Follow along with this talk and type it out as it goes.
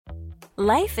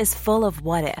Life is full of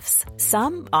what-ifs.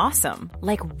 Some awesome,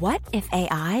 like what if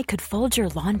AI could fold your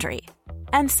laundry?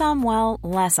 And some, well,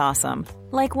 less awesome,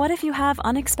 like what if you have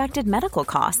unexpected medical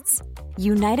costs?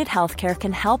 United Healthcare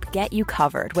can help get you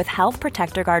covered with Health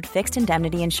Protector Guard fixed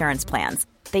indemnity insurance plans.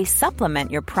 They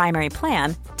supplement your primary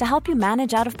plan to help you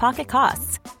manage out-of-pocket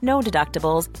costs. No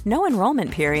deductibles, no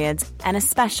enrollment periods, and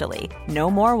especially no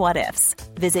more what-ifs.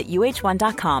 Visit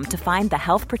uh1.com to find the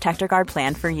Health Protector Guard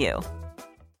plan for you.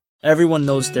 Everyone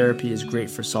knows therapy is great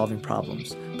for solving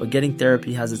problems, but getting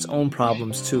therapy has its own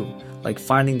problems too, like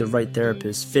finding the right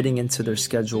therapist, fitting into their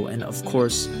schedule, and of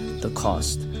course, the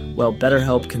cost. Well,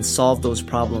 BetterHelp can solve those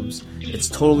problems. It's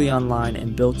totally online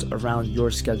and built around your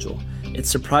schedule.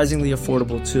 It's surprisingly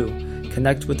affordable too.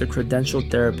 Connect with a credentialed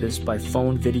therapist by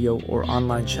phone, video, or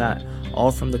online chat,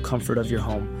 all from the comfort of your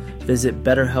home. Visit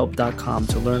BetterHelp.com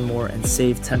to learn more and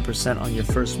save 10% on your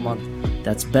first month.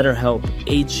 That's BetterHelp,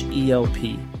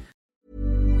 H-E-L-P.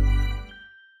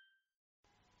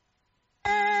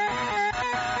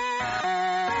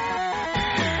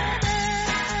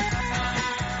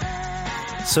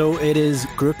 So it is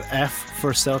Group F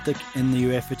for Celtic in the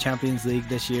UEFA Champions League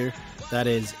this year. That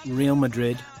is Real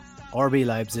Madrid, RB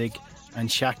Leipzig, and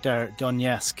Shakhtar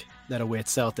Donetsk that await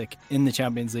Celtic in the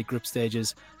Champions League group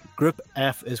stages. Group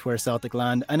F is where Celtic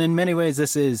land, and in many ways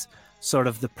this is sort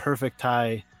of the perfect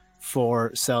tie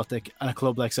for Celtic and a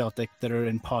club like Celtic that are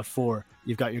in pot 4.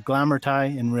 You've got your glamour tie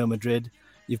in Real Madrid.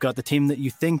 You've got the team that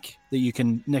you think that you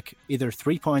can nick either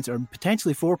 3 points or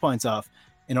potentially 4 points off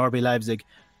in RB Leipzig.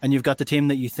 And you've got the team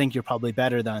that you think you're probably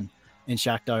better than in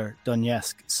Shakhtar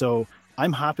Donetsk. So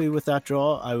I'm happy with that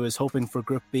draw. I was hoping for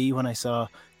Group B when I saw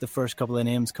the first couple of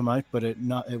names come out, but it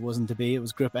wasn't to be. It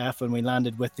was Group F, and we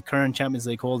landed with the current Champions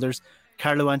League holders,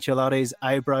 Carlo Ancelotti's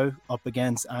eyebrow up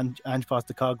against Ange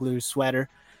Postecoglou's sweater.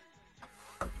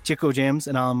 Chico James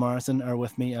and Alan Morrison are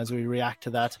with me as we react to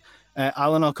that.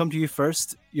 Alan, I'll come to you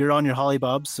first. You're on your holly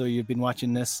bobs, so you've been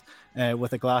watching this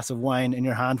with a glass of wine in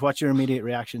your hand. What's your immediate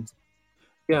reactions?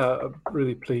 Yeah, I'm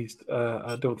really pleased.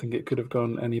 I don't think it could have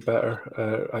gone any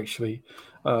better, actually.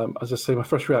 As I say, my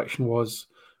first reaction was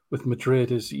with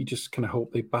Madrid is you just kind of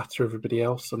hope they batter everybody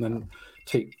else and then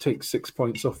take 6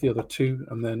 points off the other two,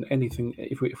 and then anything,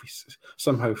 if we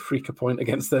somehow freak a point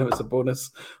against them, it's a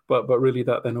bonus. But really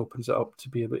that then opens it up to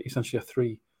be essentially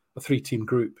a three-team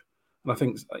group. And I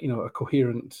think, a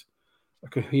coherent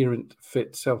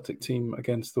fit Celtic team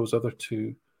against those other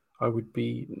two, I would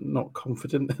be not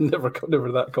confident, never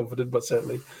that confident, but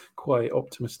certainly quite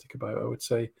optimistic about, I would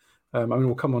say.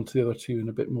 We'll come on to the other two in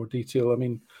a bit more detail.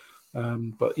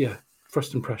 But yeah,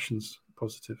 first impressions,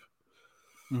 positive.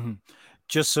 Mm-hmm.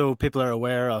 Just so people are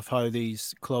aware of how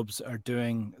these clubs are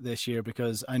doing this year,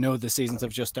 because I know the seasons have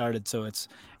just started, so it's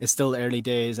still early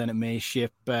days and it may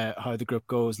shape how the group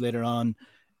goes later on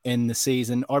in the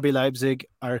season. RB Leipzig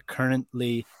are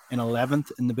currently in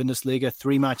 11th in the Bundesliga,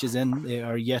 3 matches in. They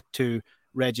are yet to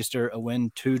register a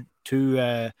win, two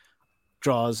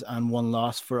draws and 1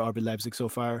 loss for RB Leipzig so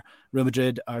far. Real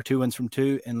Madrid are 2 wins from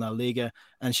 2 in La Liga,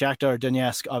 and Shakhtar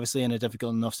Donetsk obviously in a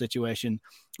difficult enough situation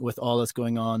with all that's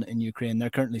going on in Ukraine. They're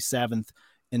currently 7th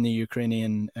in the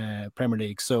Ukrainian Premier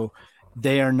League, so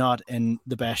they are not in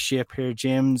the best shape here.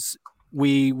 James,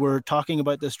 we were talking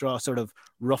about this draw sort of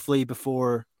roughly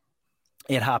before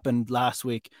it happened last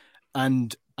week,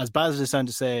 and as bad as it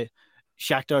sounds to say,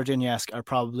 Shakhtar Donetsk are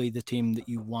probably the team that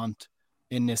you want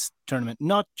in this tournament,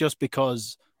 not just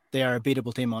because they are a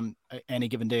beatable team on any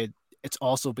given day. It's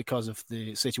also because of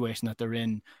the situation that they're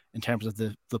in terms of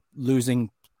the losing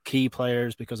key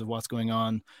players because of what's going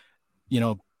on,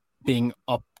 being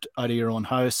upped out of your own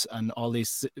house and all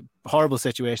these horrible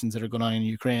situations that are going on in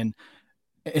Ukraine.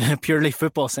 In a purely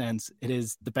football sense, it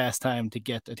is the best time to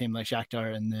get a team like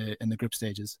Shakhtar in the group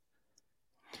stages.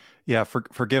 Yeah,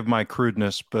 forgive my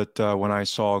crudeness, but when I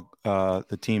saw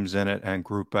the teams in it and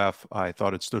Group F, I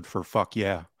thought it stood for fuck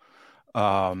yeah.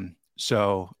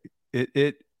 So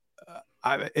it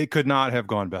could not have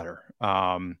gone better.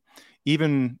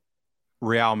 Even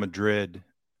Real Madrid,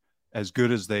 as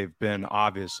good as they've been,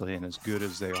 obviously, and as good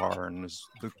as they are, and as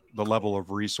the level of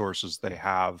resources they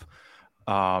have,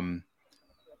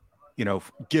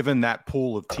 given that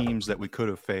pool of teams that we could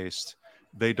have faced,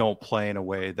 they don't play in a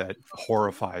way that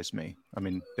horrifies me. I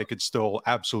mean, they could still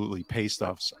absolutely pace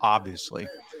us, obviously,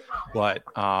 but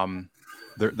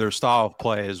their style of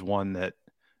play is one that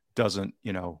doesn't,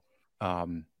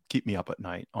 keep me up at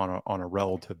night on a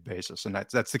relative basis, and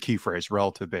that's the key phrase,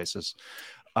 relative basis.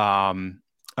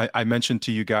 I mentioned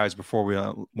to you guys before we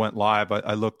went live,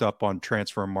 I looked up on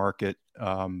Transfer Market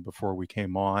before we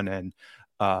came on, and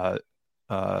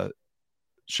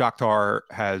Shakhtar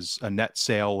has a net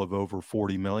sale of over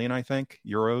 40 million, I think,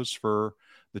 euros for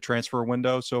the transfer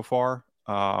window so far.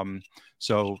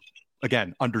 So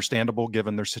again, understandable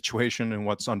given their situation and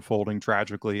what's unfolding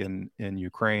tragically in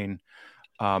Ukraine.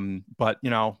 But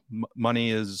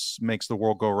money makes the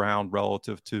world go round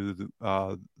relative to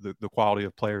the quality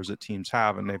of players that teams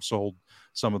have, and they've sold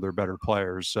some of their better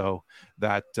players. So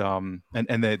that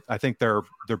I think their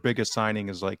biggest signing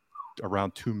is like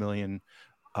around 2 million.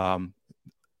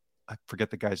 I forget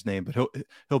the guy's name, but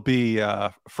he'll be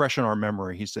fresh in our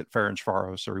memory. He's at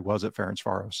Ferencváros, or he was at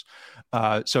Ferencváros.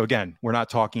 So again, we're not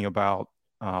talking about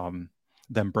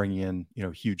them bringing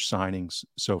in huge signings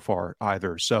so far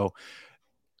either. So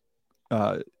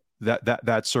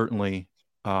that's certainly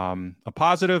a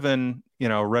positive. And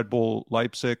Red Bull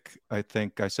Leipzig, I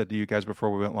think I said to you guys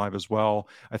before we went live as well,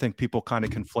 I think people kind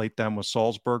of conflate them with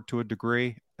Salzburg to a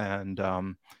degree. And,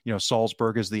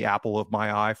 Salzburg is the apple of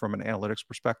my eye from an analytics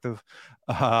perspective.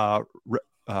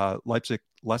 Leipzig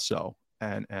less so.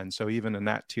 And so even in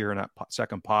that tier, in that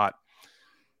second pot,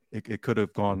 it could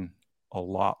have gone a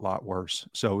lot worse.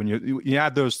 So when you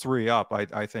add those three up,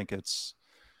 I think it's,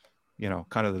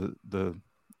 kind of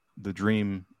the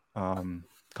dream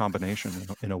combination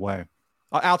in a way.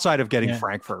 Outside of getting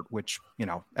Frankfurt, which,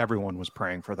 everyone was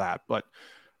praying for that. But,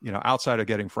 outside of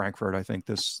getting Frankfurt, I think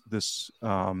this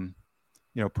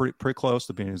pretty close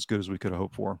to being as good as we could have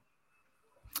hoped for.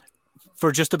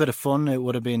 For just a bit of fun, it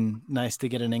would have been nice to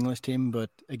get an English team,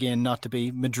 but again, not to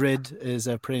be. Madrid is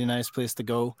a pretty nice place to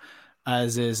go,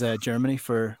 as is Germany,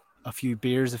 for a few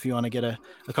beers if you want to get a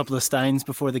couple of steins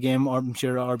before the game. I'm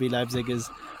sure RB Leipzig is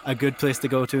a good place to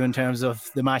go to in terms of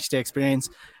the match day experience.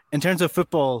 In terms of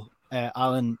football,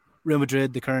 Alan, Real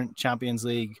Madrid, the current Champions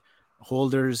League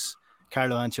holders,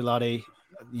 Carlo Ancelotti,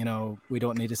 we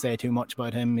don't need to say too much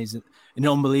about him. He's an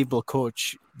unbelievable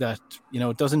coach that,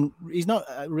 he's not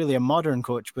really a modern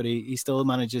coach, but he still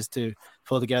manages to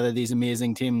pull together these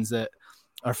amazing teams that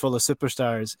are full of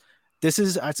superstars. This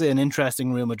is actually an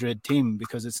interesting Real Madrid team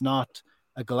because it's not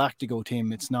a Galactico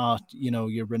team. It's not,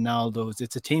 your Ronaldos.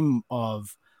 It's a team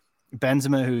of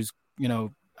Benzema, who's,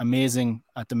 amazing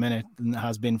at the minute and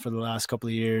has been for the last couple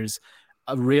of years.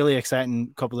 A really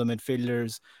exciting couple of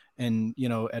midfielders in,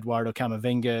 Eduardo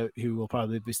Camavinga, who will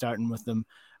probably be starting with them,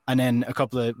 and then a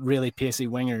couple of really pacey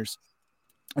wingers.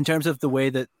 In terms of the way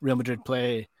that Real Madrid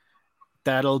play,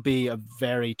 that'll be a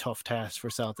very tough test for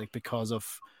Celtic because of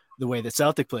the way that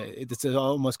Celtic play. It's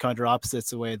almost counter opposites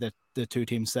the way that the two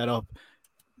teams set up.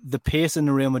 The pace in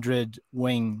the Real Madrid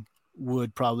wing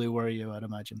would probably worry you, I'd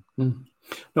imagine. No,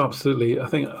 absolutely. I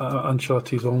think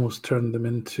Ancelotti's almost turned them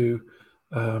into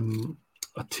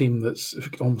a team that's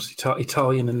almost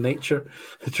Italian in nature,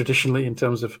 traditionally, in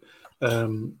terms of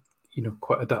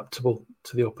quite adaptable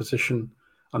to the opposition,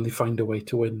 and they find a way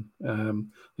to win.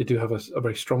 They do have a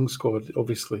very strong squad,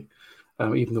 obviously,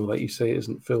 even though, like you say, it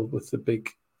isn't filled with the big,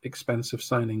 expensive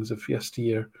signings of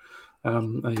yesteryear.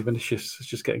 And Vinicius is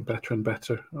just getting better and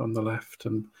better on the left,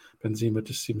 and Benzema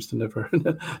just seems to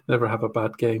never have a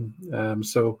bad game.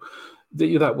 So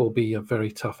that will be a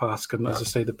very tough ask. And as I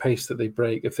say, the pace that they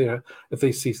break, if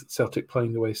they see Celtic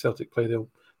playing the way Celtic play,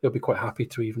 they'll be quite happy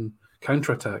to even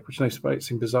counter-attack, which might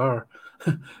seem bizarre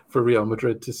for Real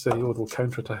Madrid to say, they'll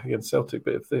counter-attack against Celtic.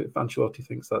 But if Ancelotti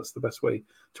thinks that's the best way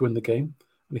to win the game,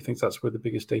 and he thinks that's where the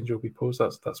biggest danger will be posed,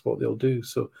 that's what they'll do.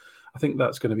 So I think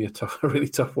that's going to be a really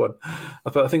tough one.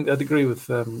 But I think I'd agree with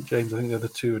James. I think the other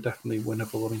two are definitely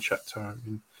winnable. I mean, Shakhtar,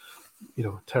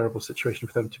 terrible situation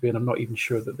for them to be in. I'm not even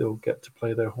sure that they'll get to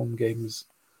play their home games.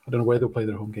 I don't know where they'll play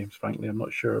their home games, frankly. I'm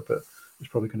not sure, but it's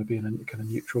probably going to be in a kind of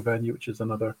neutral venue, which is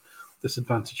another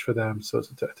disadvantage for them. So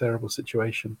it's a terrible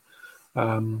situation.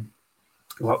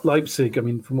 Leipzig, I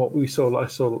mean, from what we saw, I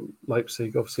saw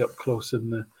Leipzig obviously up close in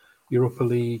the Europa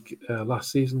League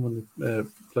last season when they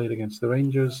played against the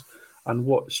Rangers. And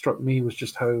what struck me was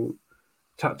just how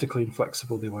tactically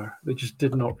inflexible they were. They just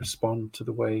did not respond to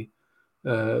the way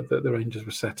that the Rangers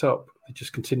were set up. They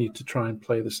just continued to try and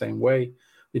play the same way.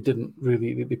 They didn't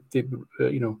really, there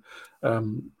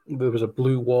was a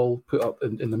blue wall put up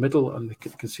in the middle, and they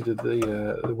conceded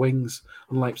the wings.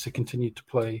 And Leipzig continued to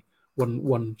play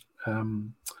one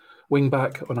wing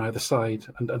back on either side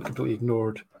and completely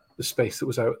ignored the space that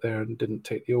was out there and didn't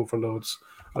take the overloads.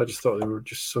 I just thought they were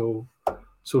just so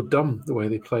dumb the way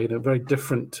they played, and very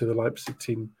different to the Leipzig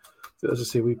team that, as I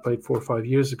say, we played 4 or 5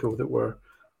 years ago, that were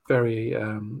very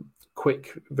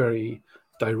quick, very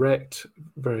direct,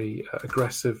 very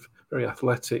aggressive, very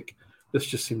athletic. This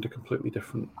just seemed a completely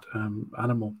different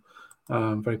animal,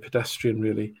 very pedestrian,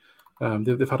 really.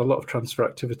 They've had a lot of transfer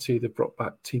activity. They've brought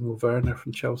back Timo Werner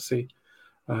from Chelsea.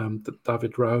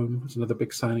 David Raum is another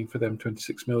big signing for them,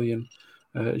 26 million.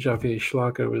 Javier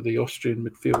Schlager, the Austrian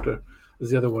midfielder, is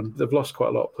the other one. They've lost quite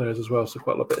a lot of players as well, so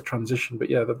quite a lot bit of transition. But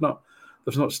yeah, they've not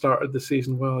started the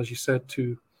season well, as you said.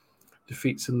 One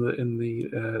defeat in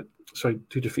the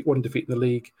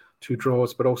league, 2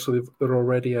 draws, but also they're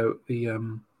already out the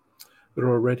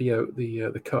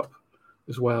cup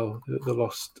as well. They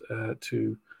lost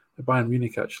to Bayern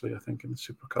Munich, actually, I think, in the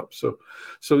Super Cup. So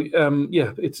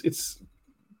it's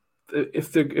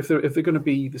if they're going to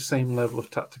be the same level of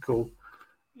tactical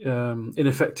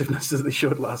ineffectiveness as they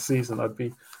showed last season, I'd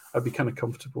be kind of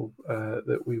comfortable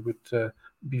that we would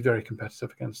be very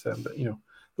competitive against them. But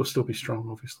they'll still be strong,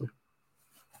 obviously.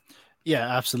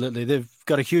 Yeah, absolutely. They've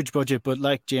got a huge budget, but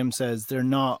like James says, they're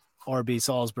not RB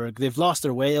Salzburg. They've lost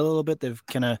their way a little bit. They've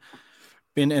kind of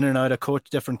been in and out of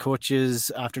different coaches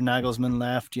after Nagelsmann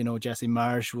left. Jesse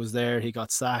Marsch was there. He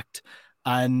got sacked.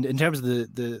 And in terms of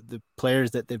the players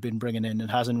that they've been bringing in,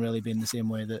 it hasn't really been the same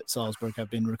way that Salzburg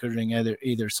have been recruiting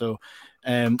either. So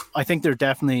I think they're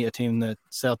definitely a team that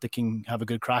Celtic can have a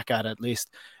good crack at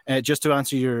least. Just to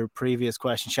answer your previous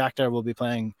question, Shakhtar will be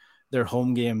playing their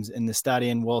home games in the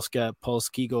Stadion Wolska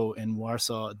Polskiego in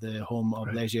Warsaw, the home of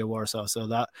Legia Warsaw. So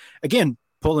that, again,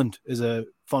 Poland is a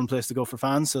fun place to go for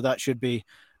fans. So that should be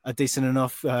a decent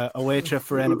enough away trip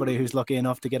for anybody who's lucky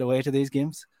enough to get away to these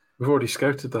games. We've already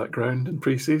scouted that ground in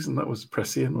pre-season. That was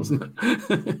prescient, wasn't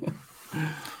it?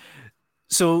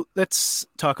 So let's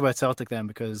talk about Celtic then,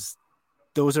 because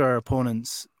those are our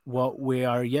opponents. What we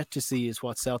are yet to see is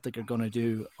what Celtic are going to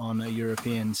do on a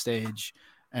European stage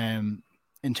in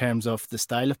terms of the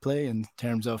style of play, in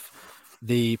terms of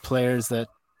the players that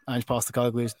Ange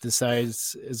Postecoglou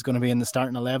decides is going to be in the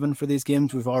starting 11 for these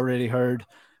games. We've already heard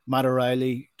Matt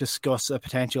O'Reilly discuss a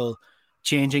potential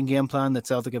changing game plan that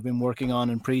Celtic have been working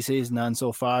on in pre-season, and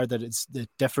so far that it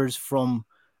differs from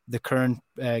the current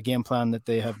game plan that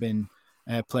they have been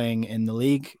playing in the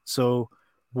league. So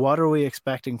what are we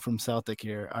expecting from Celtic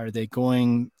here? Are they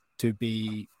going to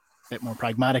be a bit more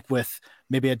pragmatic with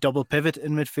maybe a double pivot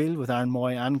in midfield with Aaron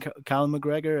Moy and Callum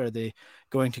McGregor? Are they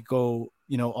going to go,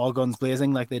 all guns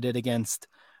blazing like they did against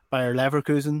Bayer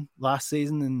Leverkusen last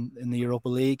season in the Europa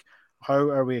League? How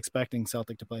are we expecting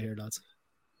Celtic to play here, lads?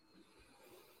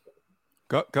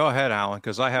 Go ahead, Alan,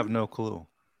 because I have no clue.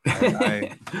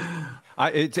 It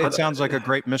sounds like a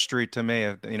great mystery to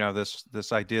me.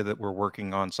 This idea that we're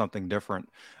working on something different.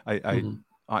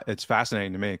 It's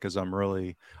fascinating to me because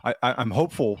I'm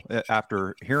hopeful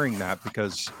after hearing that,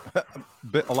 because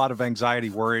a lot of anxiety,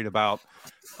 worried about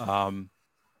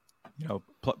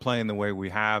playing the way we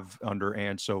have under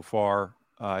Ange so far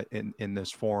in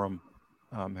this forum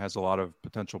has a lot of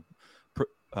potential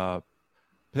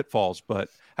pitfalls. But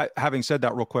having said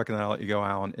that, real quick, and then I'll let you go,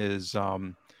 Alan, is I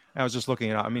was just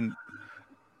looking at,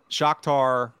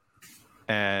 Shakhtar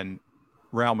and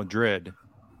Real Madrid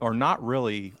are not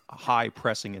really high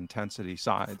pressing intensity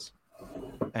sides.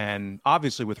 And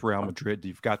obviously with Real Madrid,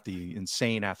 you've got the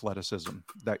insane athleticism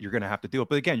that you're going to have to deal with.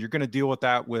 But again, you're going to deal with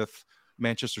that with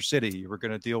Manchester City. You're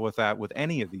going to deal with that with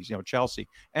any of these, Chelsea,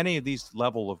 any of these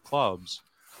level of clubs.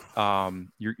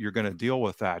 You're going to deal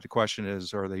with that. The question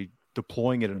is, are they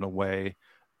deploying it in a way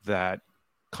that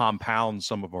compounds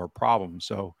some of our problems?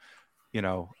 So,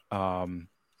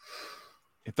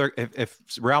 if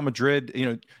Real Madrid,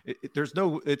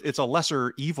 it's a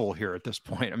lesser evil here at this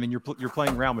point. You're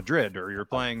playing Real Madrid or you're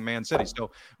playing Man City.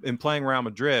 So in playing Real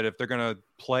Madrid, if they're going to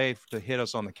play to hit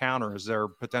us on the counter, is there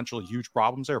potentially huge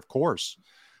problems there? Of course.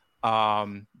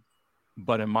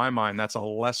 But in my mind, that's a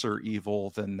lesser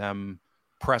evil than them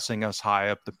pressing us high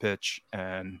up the pitch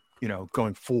and,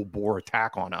 going full bore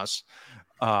attack on us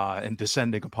and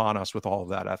descending upon us with all of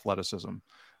that athleticism.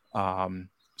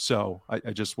 So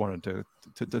I just wanted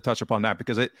to touch upon that,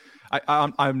 because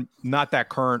I'm not that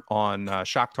current on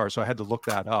Shakhtar, so I had to look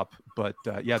that up. But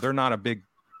they're not a big,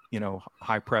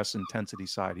 high press intensity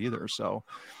side either. So,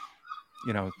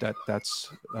 that's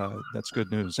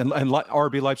good news. And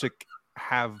RB Leipzig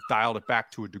have dialed it back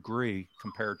to a degree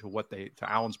compared to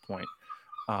to Alan's point.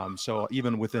 So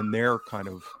even within their kind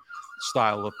of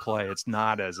style of play, it's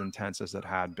not as intense as it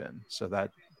had been. So that,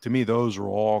 to me, those are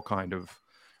all kind of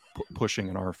pushing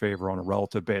in our favor on a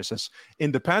relative basis,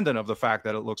 independent of the fact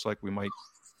that it looks like we might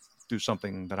do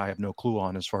something that I have no clue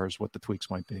on as far as what the tweaks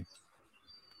might be.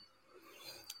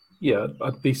 Yeah,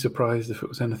 I'd be surprised if it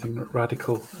was anything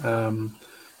radical.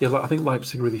 I think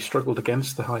Leipzig really struggled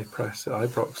against the high press at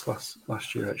Ibrox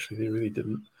last year. Actually, they really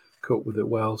didn't cope with it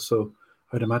well. So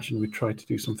I'd imagine we'd try to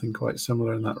do something quite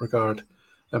similar in that regard.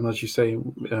 As you say,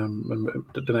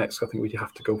 Donetsk, I think we'd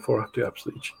have to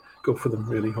absolutely go for them,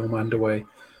 really, home and away.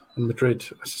 And Madrid,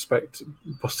 I suspect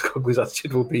Postecoglou's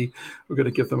attitude will be, we're going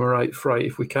to give them a right fright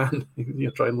if we can.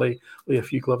 Try and lay a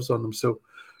few gloves on them. So,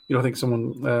 I think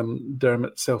someone,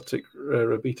 Dermot Celtic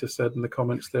Rabita said in the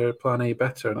comments there, plan A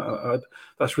better. And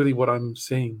that's really what I'm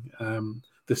seeing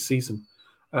this season.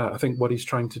 I think what he's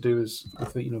trying to do is,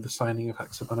 with the signing of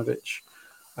Haksabanovic,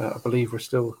 I believe we're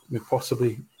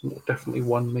definitely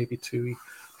one, maybe two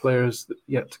players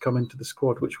yet to come into the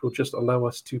squad, which will just allow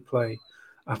us to play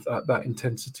at that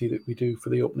intensity that we do for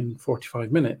the opening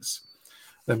 45 minutes.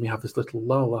 Then we have this little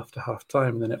lull after half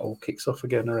time, and then it all kicks off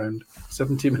again around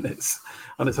 70 minutes.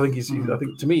 And I think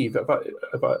to me,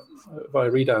 if I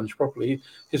read Ange properly,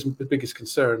 his biggest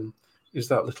concern is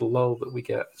that little lull that we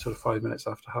get sort of 5 minutes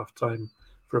after half time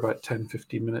for about 10,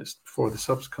 15 minutes before the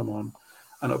subs come on.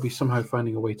 And it'll be somehow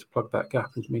finding a way to plug that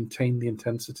gap and to maintain the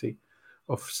intensity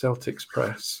of Celtic's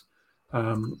press.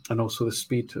 And also the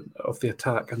speed of the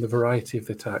attack and the variety of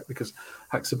the attack, because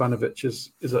Haksabanovic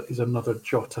is another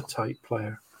Jota-type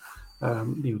player.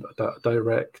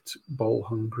 Direct,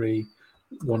 ball-hungry,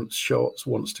 wants shots,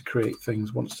 wants to create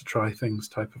things, wants to try things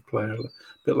type of player. A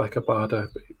bit like Abada,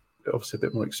 but obviously a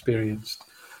bit more experienced.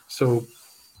 So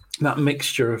that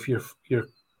mixture of your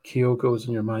Kyogos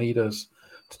and your Maedas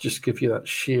to just give you that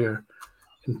sheer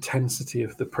intensity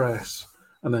of the press,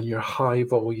 and then your high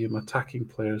volume attacking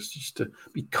players just to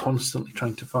be constantly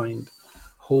trying to find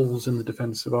holes in the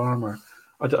defensive armour.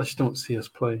 I just don't see us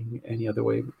playing any other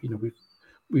way.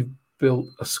 We've built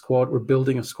a squad. We're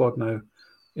building a squad now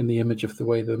in the image of the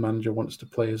way the manager wants to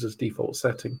play as his default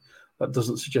setting. That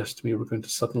doesn't suggest to me we're going to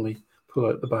suddenly pull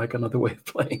out the bag another way of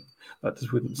playing. That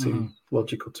just wouldn't seem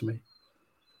logical to me.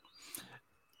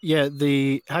 Yeah,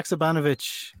 the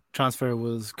Haksabanovic transfer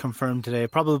was confirmed today.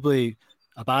 Probably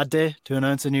a bad day to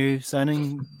announce a new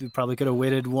signing. We probably could have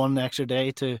waited one extra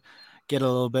day to get a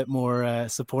little bit more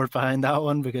support behind that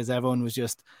one, because everyone was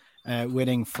just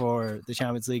waiting for the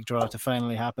Champions League draw to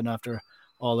finally happen after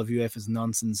all of UEFA's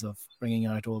nonsense of bringing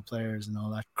out old players and all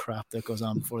that crap that goes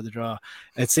on before the draw.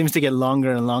 It seems to get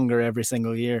longer and longer every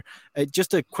single year.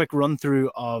 Just a quick run through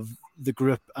of the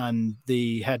group and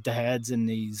the head-to-heads in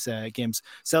these games.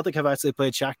 Celtic have actually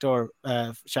played Shakhtar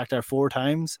 4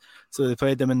 times. So they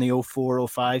played them in the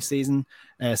 04-05 season.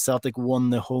 Celtic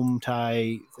won the home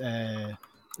tie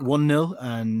 1-0,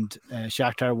 and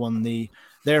Shakhtar won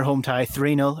their home tie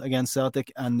 3-0 against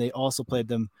Celtic, and they also played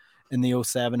them in the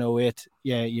 07-08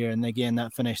 year, and again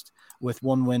that finished with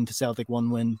 1 win to Celtic, 1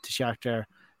 win to Shakhtar.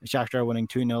 Shakhtar winning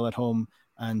 2-0 at home,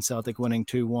 and Celtic winning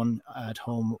 2-1 at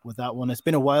home with that one. It's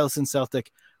been a while since Celtic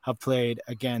have played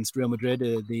against Real Madrid.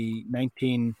 The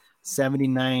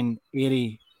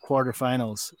 1979-80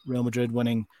 quarterfinals, Real Madrid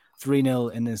winning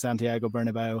 3-0 in the Santiago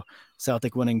Bernabeu,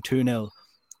 Celtic winning 2-0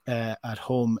 at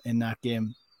home in that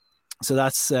game. So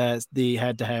that's the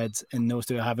head-to-heads in those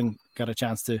two. I haven't got a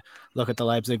chance to look at the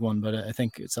Leipzig one, but I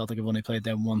think Celtic have only played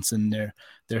them once in their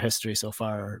history so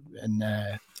far. And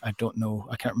I don't know.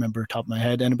 I can't remember top of my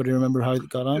head. Anybody remember how it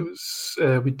got on? It was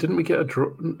we get a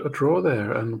draw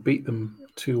there and beat them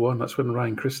 2-1. That's when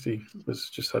Ryan Christie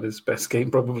just had his best game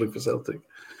probably for Celtic.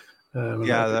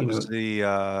 That was the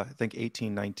I think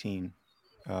 18-19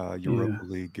 Europa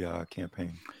League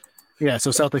campaign. Yeah,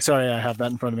 so Celtic, sorry, I have that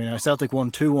in front of me now. Celtic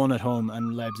won 2-1 at home,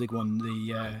 and Leipzig won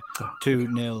the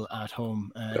 2-0 at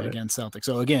home against Celtic.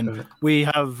 So again, we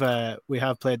have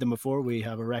played them before. We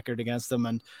have a record against them,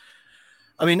 and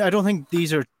I mean, I don't think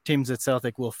these are teams that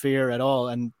Celtic will fear at all.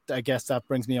 And I guess that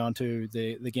brings me on to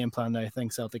the game plan that I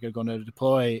think Celtic are going to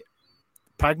deploy.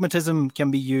 Pragmatism can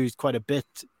be used quite a bit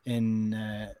in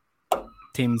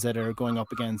teams that are going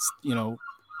up against,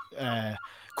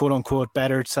 quote unquote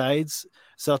better sides.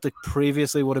 Celtic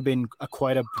previously would have been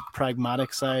quite a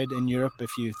pragmatic side in Europe.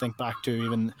 If you think back to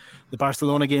even the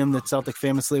Barcelona game that Celtic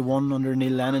famously won under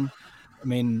Neil Lennon, I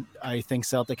mean, I think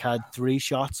Celtic had 3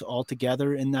 shots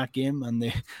altogether in that game, and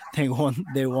they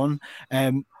won.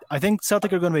 I think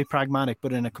Celtic are going to be pragmatic,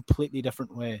 but in a completely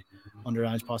different way under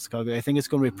Ange Postecoglou. I think it's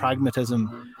going to be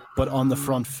pragmatism, but on the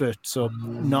front foot. So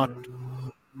not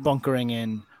bunkering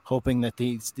in, hoping that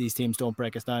these teams don't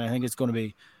break us down. I think it's going to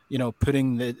be,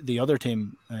 putting the other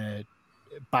team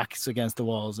backs against the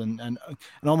walls and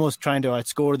almost trying to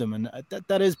outscore them. And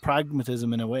that is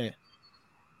pragmatism in a way.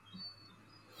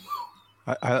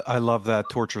 I love that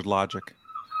tortured logic.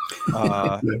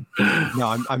 No,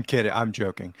 I'm kidding. I'm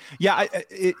joking. Yeah,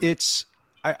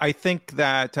 I think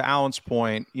that, to Alan's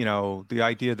point, the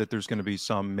idea that there's going to be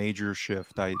some major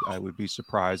shift, I would be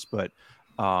surprised. But,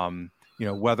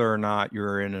 whether or not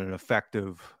you're in an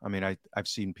effective, I mean, I've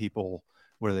seen people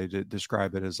where they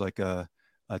describe it as like a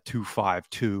a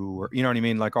 2-5-2, or you know what I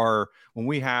mean? Like when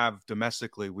we have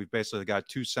domestically, we've basically got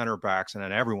 2 center backs and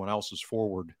then everyone else is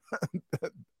forward.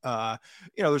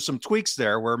 There's some tweaks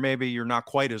there where maybe you're not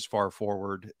quite as far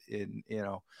forward in,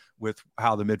 with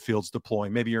how the midfield's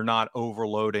deploying. Maybe you're not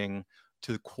overloading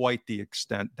to quite the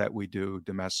extent that we do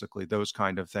domestically, those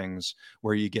kind of things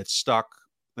where you get stuck,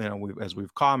 as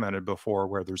we've commented before,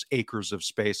 where there's acres of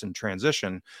space in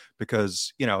transition,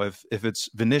 because, if it's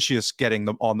Vinicius getting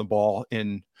on the ball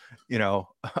in,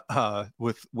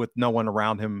 with no one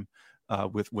around him,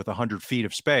 with 100 feet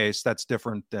of space, that's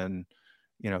different than,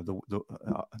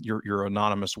 your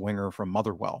anonymous winger from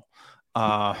Motherwell,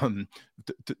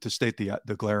 to state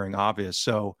the glaring obvious.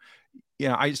 So,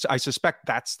 I suspect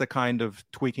that's the kind of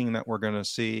tweaking that we're going to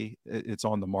see. It's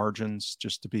on the margins,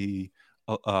 just to be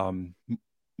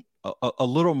a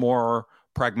little more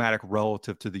pragmatic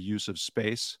relative to the use of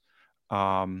space.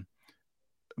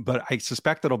 But I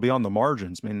suspect it'll be on the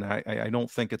margins. I mean, I don't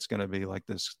think it's going to be like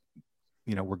this,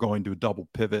 we're going to a double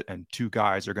pivot and 2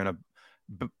 guys are going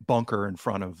to bunker in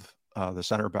front of the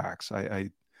center backs.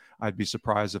 I'd be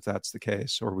surprised if that's the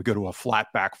case, or we go to a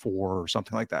flat back 4 or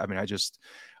something like that. I mean,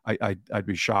 I'd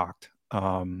be shocked.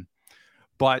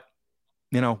 But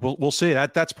we'll see.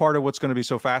 That's part of what's going to be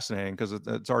so fascinating, because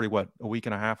it's already a week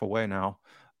and a half away now.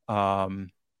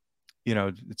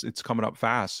 It's coming up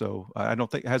fast. So I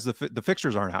don't think the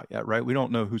fixtures aren't out yet, right? We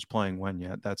don't know who's playing when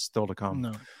yet. That's still to come.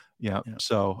 No. Yeah.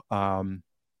 So,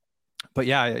 but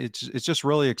yeah, it's just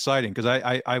really exciting, because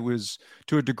I was,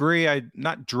 to a degree, I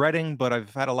not dreading, but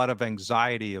I've had a lot of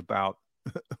anxiety about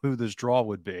who this draw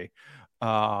would be,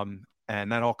 and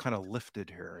that all kind of lifted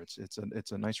here.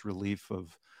 It's a nice relief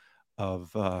of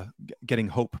getting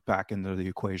hope back into the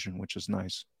equation, which is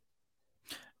nice.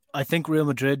 I think Real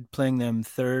Madrid playing them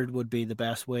third would be the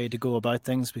best way to go about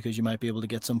things, because you might be able to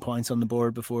get some points on the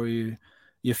board before you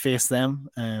face them.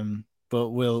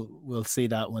 But we'll see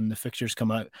that when the fixtures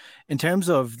come out. In terms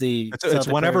of it's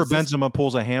whenever Benzema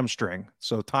pulls a hamstring,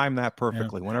 so time that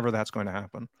perfectly. Yeah. Whenever that's going to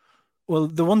happen. Well,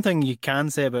 the one thing you can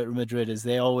say about Madrid is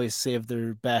they always save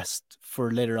their best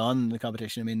for later on in the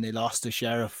competition. I mean, they lost to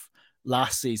Sheriff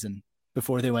last season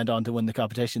before they went on to win the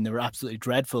competition. They were absolutely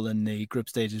dreadful in the group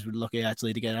stages. Were lucky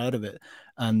actually to get out of it,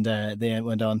 and they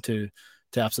went on to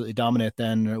absolutely dominate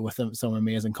then with some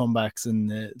amazing comebacks in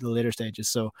the later stages.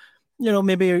 So,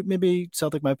 maybe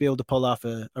Celtic might be able to pull off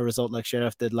a result like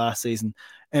Sheriff did last season.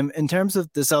 In terms of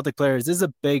the Celtic players, this is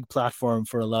a big platform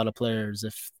for a lot of players,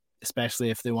 especially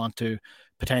if they want to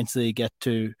potentially get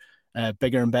to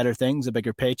bigger and better things, a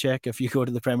bigger paycheck if you go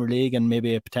to the Premier League, and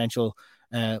maybe a potential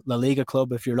La Liga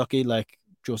club if you're lucky, like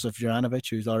Joseph Juranovic,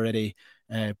 who's already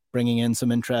bringing in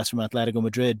some interest from Atletico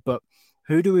Madrid. But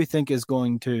who do we think is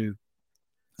going to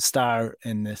star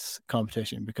in this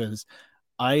competition? Because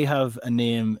I have a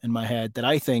name in my head that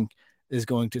I think is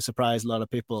going to surprise a lot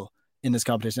of people in this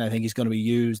competition. I think he's going to be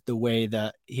used the way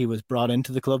that he was brought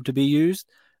into the club to be used.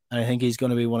 And I think he's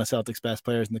going to be one of Celtic's best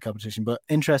players in the competition. But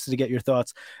interested to get your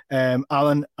thoughts.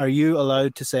 Alan, are you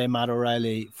allowed to say Matt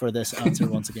O'Reilly for this answer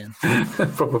once again?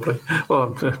 Probably. Well,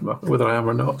 whether I am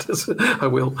or not, I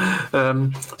will.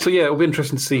 So yeah, it'll be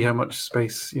interesting to see how much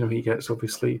space he gets.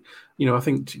 Obviously, I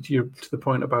think to the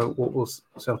point about what will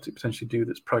Celtic potentially do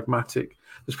that's pragmatic.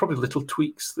 There's probably little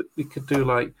tweaks that we could do,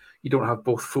 like you don't have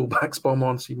both fullbacks bomb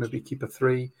on, so you maybe keep a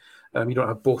 3. You don't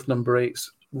have both number 8s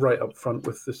right up front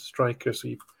with the striker, so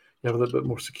you have a little bit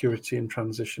more security in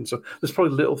transition. So there's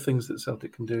probably little things that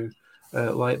Celtic can do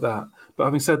like that. But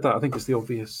having said that, I think it's the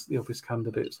obvious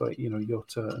candidates like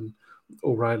Jota and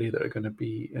O'Reilly that are going to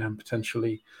be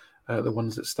potentially the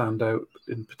ones that stand out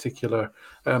in particular.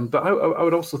 But I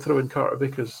would also throw in Carter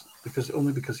Vickers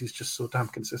because he's just so damn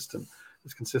consistent.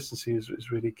 His consistency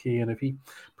is really key, and if he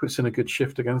puts in a good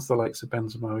shift against the likes of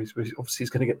Benzema,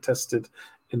 he's going to get tested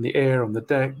in the air, on the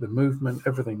deck, the movement,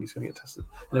 everything. He's going to get tested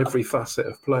in every facet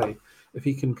of play. If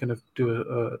he can kind of do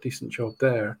a decent job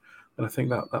there, then I think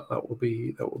that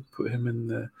will put him in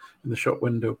the shot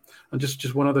window. And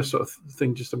just one other sort of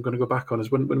thing, I'm going to go back on, is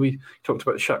when we talked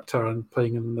about Shakhtar and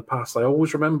playing him in the past, I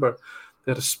always remember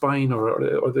they had a spine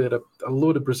or they had a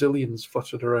load of Brazilians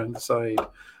fluttered around the side. And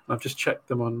I've just checked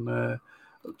them,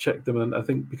 and I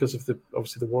think because of the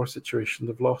war situation,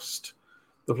 they've lost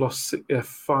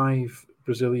 5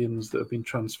 Brazilians that have been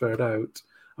transferred out,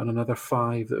 and another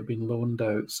 5 that have been loaned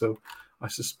out. So I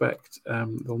suspect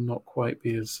they'll not quite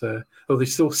be as. Though they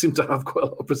still seem to have quite a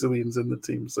lot of Brazilians in the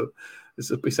team. So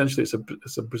essentially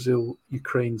it's a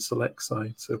Brazil-Ukraine select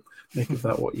side. So make of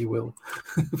that what you will.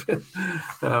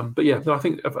 But yeah, no, I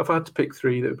think if I had to pick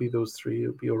 3, that would be those 3. It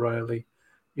would be O'Reilly,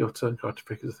 Jota, and Carter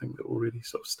Vickers. I think that will really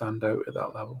sort of stand out at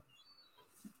that level.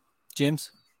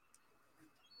 James?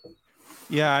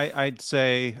 Yeah, I'd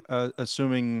say,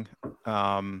 assuming,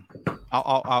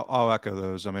 I'll echo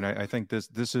those. I mean, I think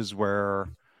this is where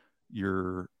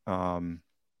your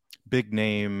big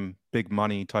name, big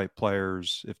money type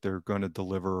players, if they're going to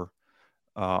deliver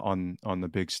on the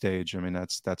big stage, I mean,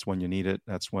 that's when you need it.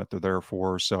 That's what they're there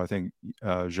for. So I think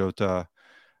Jota,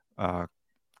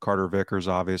 Carter Vickers,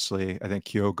 obviously. I think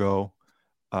Kyogo.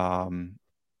 I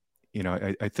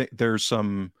think there's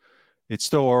some. It's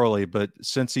still early, but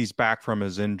since he's back from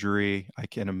his injury, I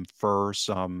can infer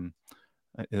some.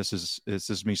 This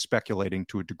is me speculating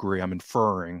to a degree. I'm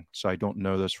inferring, so I don't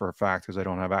know this for a fact because I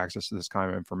don't have access to this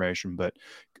kind of information. But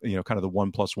kind of the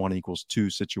 1 + 1 = 2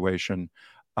 situation,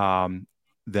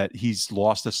 that he's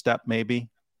lost a step maybe,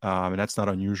 and that's not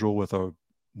unusual with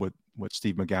what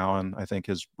Steve McGowan I think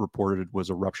has reported was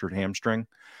a ruptured hamstring.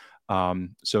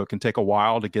 So it can take a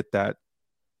while to get that.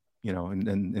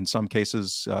 And in some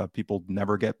cases, people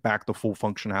never get back the full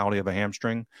functionality of a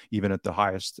hamstring, even at the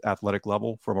highest athletic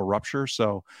level from a rupture.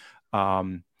 So,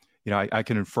 I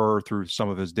can infer through some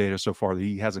of his data so far that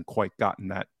he hasn't quite gotten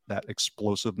that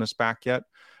explosiveness back yet.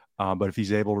 But if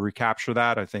he's able to recapture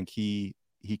that, I think he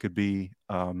could be,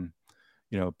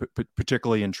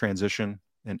 particularly in transition.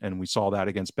 And we saw that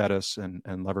against Betis and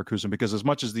Leverkusen, because as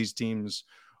much as these teams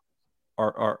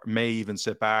may even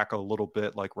sit back a little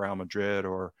bit like Real Madrid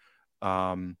or,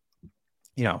 it's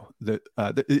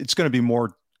going to be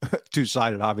more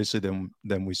two-sided, obviously,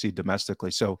 than we see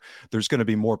domestically. So there's going to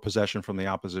be more possession from the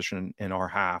opposition in our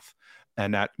half.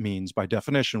 And that means, by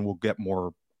definition, we'll get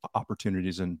more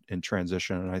opportunities in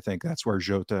transition. And I think that's where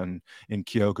Jota and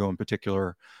Kyogo in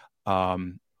particular,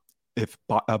 if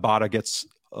Abada gets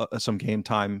some game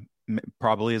time,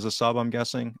 probably as a sub, I'm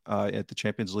guessing, at the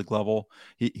Champions League level,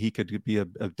 he could be a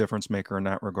difference maker in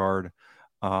that regard.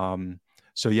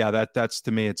 So yeah, that's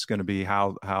to me, it's going to be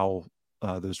how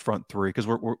those front three, because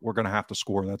we're going to have to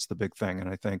score. That's the big thing, and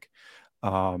I think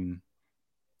being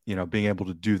able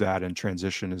to do that in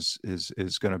transition is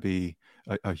going to be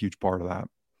a huge part of that.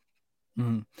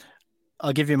 Mm-hmm.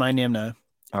 I'll give you my name now.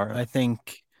 All right. I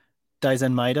think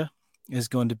Daizen Maeda is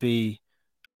going to be.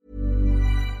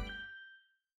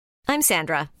 I'm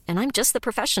Sandra, and I'm just the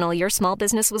professional your small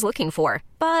business was looking for.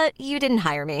 But you didn't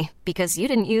hire me because you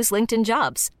didn't use LinkedIn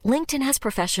Jobs. LinkedIn has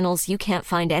professionals you can't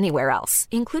find anywhere else,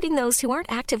 including those who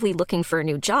aren't actively looking for a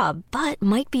new job, but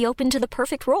might be open to the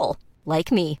perfect role,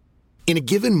 like me. In a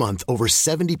given month, over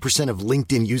 70% of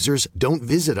LinkedIn users don't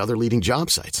visit other leading job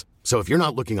sites. So if you're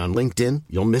not looking on LinkedIn,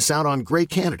 you'll miss out on great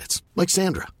candidates like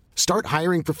Sandra. Start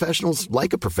hiring professionals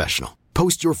like a professional.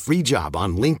 Post your free job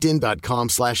on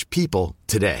linkedin.com/people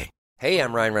today. Hey,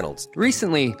 I'm Ryan Reynolds.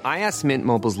 Recently, I asked Mint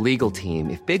Mobile's legal team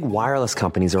if big wireless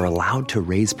companies are allowed to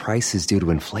raise prices due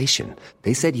to inflation.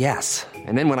 They said yes.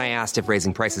 And then when I asked if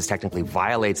raising prices technically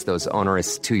violates those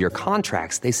onerous 2-year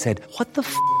contracts, they said, "What the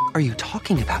f*** are you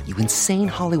talking about, you insane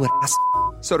Hollywood ass?"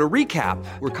 So to recap,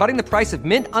 we're cutting the price of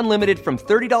Mint Unlimited from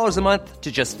 $30 a month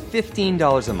to just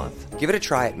 $15 a month. Give it a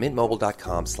try at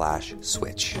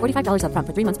mintmobile.com/switch. $45 up front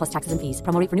for 3 months plus taxes and fees.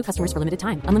 Promo rate for new customers for limited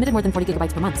time. Unlimited more than 40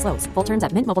 gigabytes per month. Slows full terms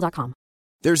at mintmobile.com.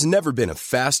 There's never been a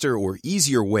faster or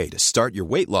easier way to start your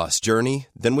weight loss journey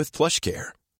than with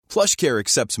PlushCare. PlushCare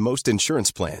accepts most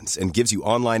insurance plans and gives you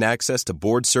online access to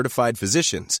board-certified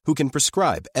physicians who can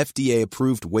prescribe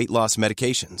FDA-approved weight loss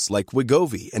medications like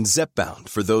Wegovy and Zepbound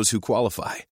for those who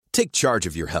qualify. Take charge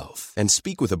of your health and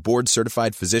speak with a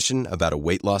board-certified physician about a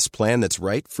weight loss plan that's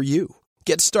right for you.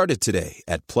 Get started today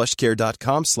at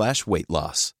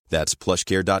plushcare.com/weight-loss. That's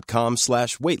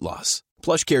plushcare.com/weight-loss.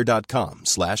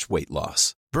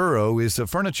 plushcare.com/weight-loss. Burrow is a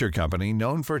furniture company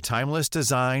known for timeless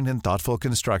design and thoughtful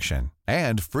construction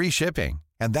and free shipping,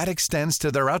 and that extends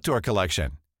to their outdoor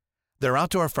collection. Their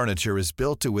outdoor furniture is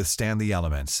built to withstand the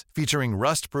elements, featuring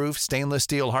rust-proof stainless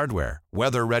steel hardware,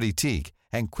 weather-ready teak,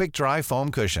 and quick-dry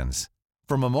foam cushions.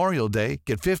 For Memorial Day,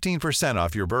 get 15%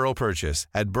 off your Burrow purchase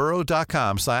at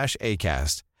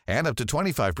burrow.com/acast and up to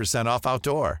 25% off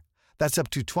outdoor. That's up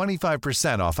to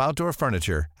 25% off outdoor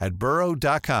furniture at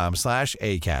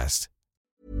burrow.com/acast.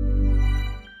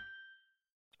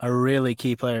 A really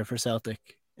key player for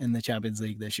Celtic in the Champions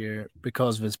League this year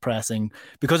because of his pressing,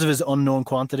 because of his unknown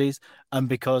quantities, and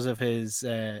because of his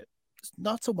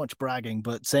not so much bragging,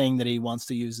 but saying that he wants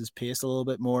to use his pace a little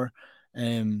bit more.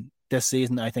 This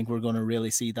season, I think we're going to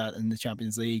really see that in the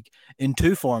Champions League in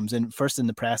two forms. First, in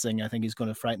the pressing, I think he's going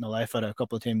to frighten the life out of a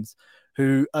couple of teams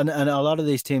who, and a lot of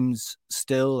these teams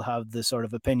still have the sort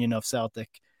of opinion of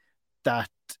Celtic that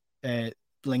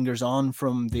lingers on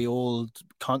from the old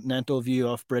continental view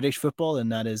of British football,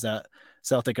 and that is that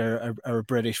Celtic are a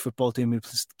British football team who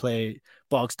play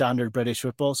bog standard British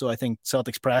football. So I think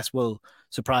Celtic's press will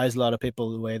surprise a lot of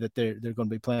people the way that they're going to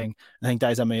be playing. I think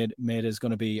Daizen Maeda is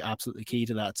going to be absolutely key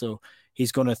to that. So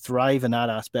he's going to thrive in that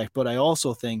aspect. But I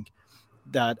also think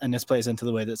that, and this plays into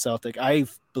the way that I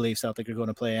believe Celtic are going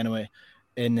to play anyway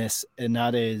in this, and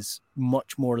that is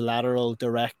much more lateral,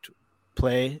 direct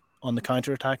play on the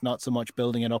counter-attack, not so much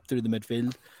building it up through the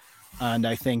midfield. And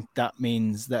I think that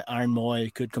means that Aaron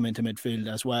Moy could come into midfield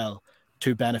as well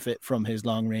to benefit from his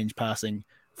long-range passing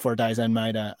for Daizen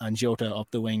Maeda and Jota up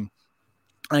the wing.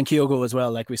 And Kyogo as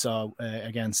well, like we saw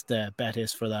against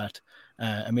Betis for that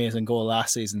amazing goal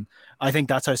last season. I think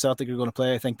that's how Celtic are going to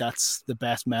play. I think that's the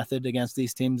best method against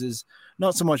these teams, is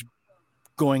not so much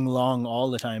going long all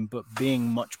the time, but being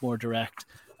much more direct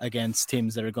against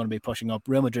teams that are going to be pushing up.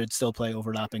 Real Madrid still play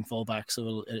overlapping fullbacks,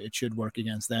 so it should work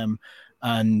against them.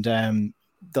 And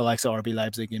the likes of RB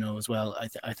Leipzig, as well.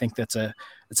 I think it's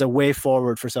a way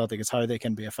forward for Celtic. It's how they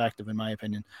can be effective, in my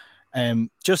opinion.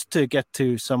 Just to get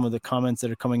to some of the comments that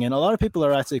are coming in, a lot of people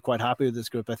are actually quite happy with this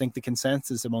group. I think the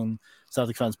consensus among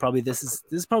Celtic fans probably this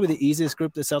is probably the easiest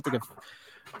group that Celtic have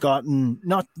gotten.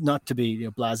 Not to be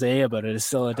blasé about it. It's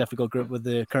still a difficult group with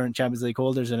the current Champions League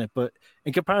holders in it, but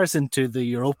in comparison to the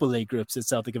Europa League groups that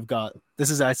Celtic have got, this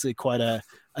is actually quite a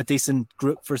decent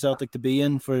group for Celtic to be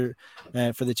in for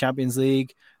the Champions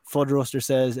League. Fud Roaster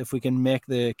says if we can make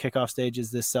the kickoff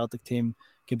stages, this Celtic team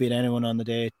can beat anyone on the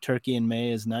day. Turkey in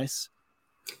May is nice.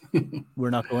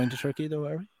 We're not going to Turkey though,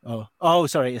 are we? Oh,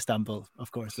 sorry, Istanbul.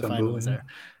 Of course, the final is there.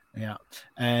 Yeah.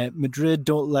 Madrid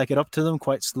don't like it up to them.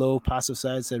 Quite slow, passive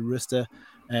side, said Rusta.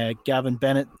 Gavin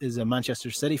Bennett is a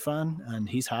Manchester City fan and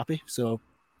he's happy. So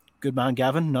good man,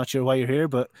 Gavin. Not sure why you're here,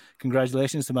 but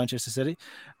congratulations to Manchester City.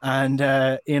 And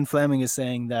Ian Fleming is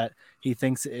saying that he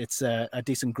thinks it's a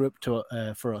decent group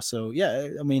for us. So yeah,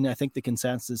 I mean, I think the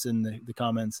consensus in the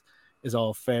comments is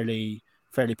all fairly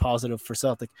positive for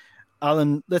Celtic.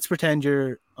 Alan, let's pretend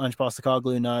you're Ange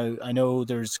Postecoglou now. I know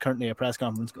there's currently a press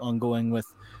conference ongoing with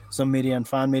some media and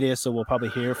fan media, so we'll probably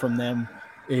hear from them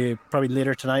probably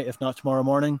later tonight, if not tomorrow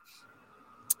morning.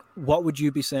 What would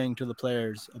you be saying to the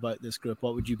players about this group?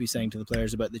 What would you be saying to the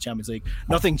players about the Champions League?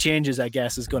 Nothing changes, I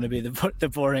guess, is going to be the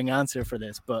boring answer for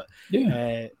this, but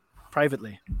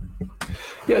privately.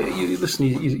 Yeah,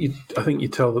 listen, I think you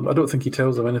tell them. I don't think he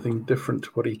tells them anything different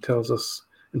to what he tells us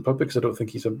in public, because I don't think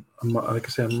he's a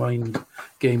mind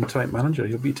game type manager.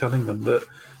 He'll be telling them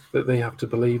that they have to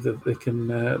believe that they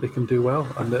can do well,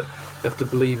 and that they have to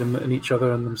believe in each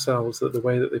other and themselves, that the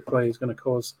way that they play is going to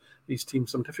cause these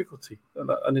teams some difficulty,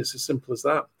 and it's as simple as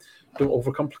that. Don't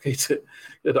overcomplicate it.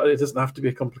 It doesn't have to be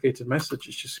a complicated message.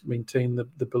 It's just maintain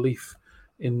the belief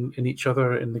in each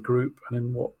other, in the group, and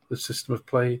in what the system of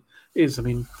play is. I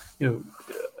mean,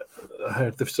 I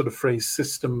heard the sort of phrase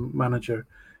 "system manager"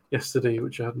 yesterday,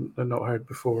 which I had not heard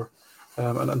before,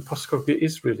 and Postecoglou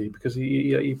is really, because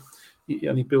he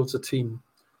builds a team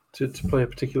to play a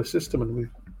particular system, and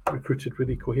we've recruited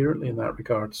really coherently in that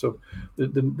regard. So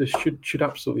there should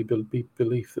absolutely be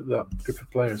belief that group of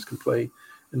players can play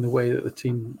in the way that the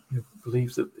team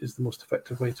believes that is the most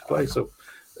effective way to play. So,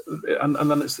 and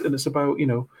then it's about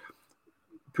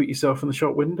put yourself in the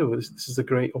shop window. This is a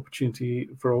great opportunity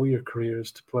for all your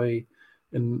careers to play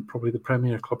in probably the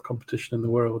premier club competition in the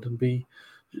world and be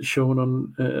shown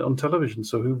on television.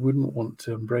 So who wouldn't want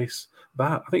to embrace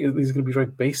that? I think these are going to be very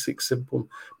basic, simple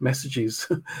messages.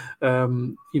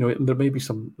 And there may be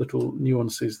some little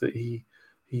nuances that he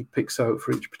picks out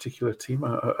for each particular team.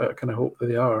 I kind of hope that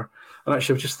they are. And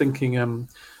actually, I was just thinking,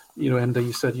 Enda,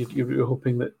 you said you're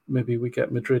hoping that maybe we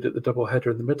get Madrid at the double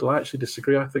header in the middle. I actually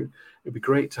disagree. I think it'd be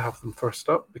great to have them first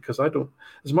up, because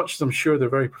as much as I'm sure they're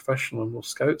very professional and will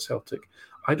scout Celtic,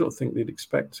 I don't think they'd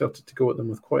expect Celtic to go at them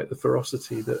with quite the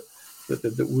ferocity that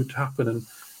would happen. And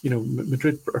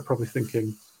Madrid are probably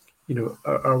thinking,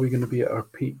 are we going to be at our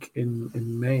peak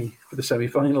in May for the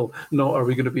semi-final? Not are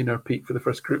we going to be in our peak for the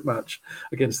first group match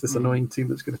against this annoying team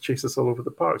that's going to chase us all over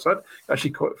the park? So I'd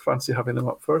actually quite fancy having them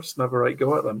up first and have a right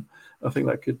go at them. I think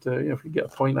that could, if you get a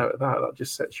point out of that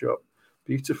just sets you up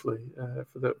beautifully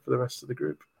for the rest of the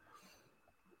group.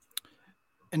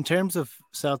 In terms of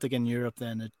Celtic in Europe,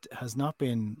 then, it has not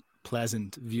been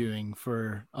pleasant viewing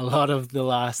for a lot of the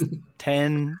last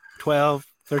 10, 12,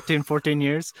 13, 14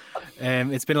 years.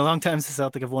 It's been a long time since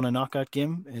Celtic have won a knockout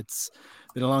game. It's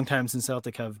been a long time since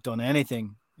Celtic have done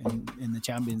anything in the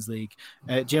Champions League.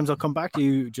 James, I'll come back to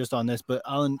you just on this, but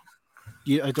Alan,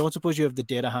 I don't suppose you have the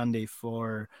data handy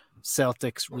for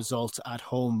Celtic's results at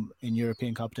home in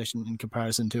European competition in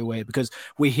comparison to away, because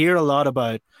we hear a lot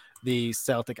about the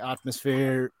Celtic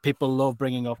atmosphere. People love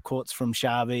bringing up quotes from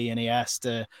Xavi and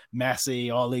Iniesta,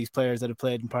 Messi, all these players that have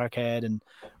played in Parkhead, and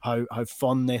how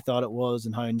fun they thought it was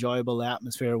and how enjoyable the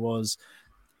atmosphere was.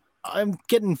 I'm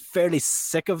getting fairly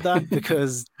sick of that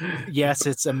because, yes,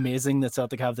 it's amazing that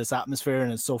Celtic have this atmosphere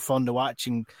and it's so fun to watch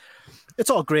and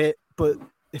it's all great. But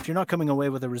if you're not coming away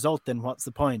with a result, then what's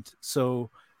the point?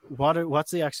 So what's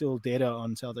the actual data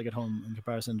on Celtic at home in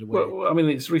comparison to away? Well, I mean,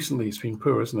 it's been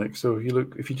poor, isn't it? So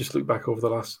if you just look back over the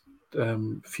last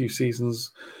few seasons,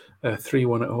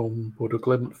 3-1 at home, Bodo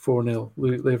Glimt, 4-0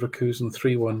 Leverkusen,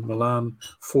 3-1 Milan,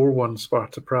 4-1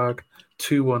 Sparta Prague,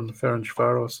 2-1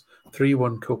 Ferencváros,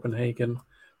 3-1 Copenhagen,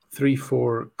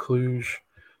 3-4 Cluj,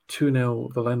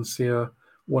 2-0 Valencia,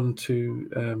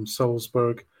 1-2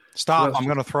 Salzburg. Stop! I'm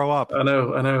going to throw up. I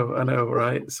know,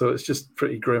 right? So it's just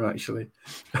pretty grim, actually.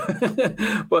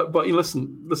 but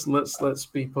listen. Let's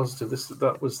be positive.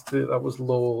 That was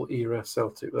Lowell era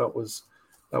Celtic. That was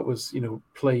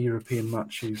play European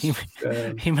matches.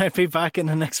 He might be back in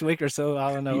the next week or so,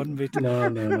 Alan. I wouldn't be. No.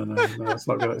 It's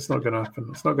not going to happen.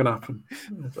 It's not going to happen.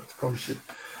 I promise you.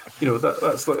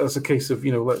 That's a case of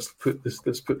let's put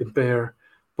the bare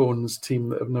bones team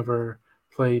that have never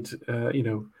played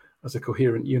as a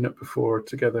coherent unit before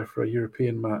together for a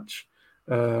European match.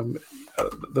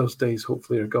 Those days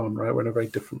hopefully are gone, right? We're in a very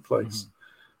different place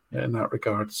in that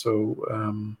regard. So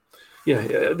I'm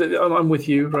with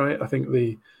you, right? I think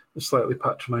the slightly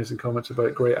patronising comments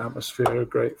about great atmosphere,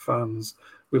 great fans.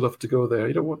 We love to go there.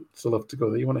 You don't want to love to go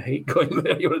there. You want to hate going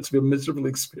there. You want it to be a miserable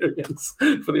experience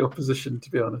for the opposition, to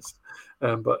be honest.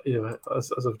 But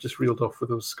as I've just reeled off with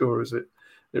those scores, it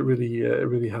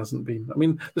really hasn't been. I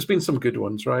mean, there's been some good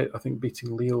ones, right? I think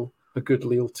beating Lille, a good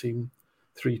Lille team,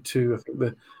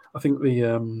 3-2. I think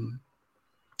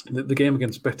the game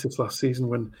against Betis last season,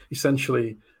 when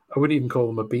essentially I wouldn't even call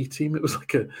them a B team. It was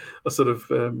like a sort of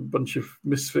bunch of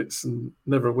misfits and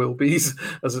never will be's,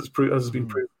 as has been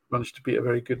proved. Managed to beat a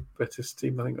very good Betis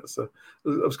team. I think that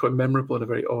was quite memorable in a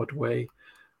very odd way.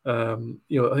 I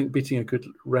think beating a good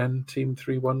Rennes team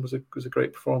 3-1 was a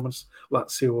great performance.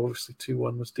 Lazio obviously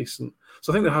 2-1 was decent.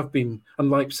 So I think there have been, and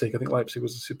Leipzig. I think Leipzig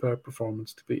was a superb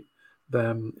performance to beat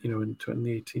them. In the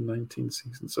 18-19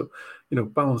 season. So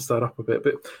balance that up a bit.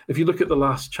 But if you look at the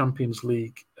last Champions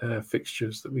League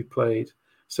fixtures that we played,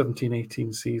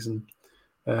 17-18 season,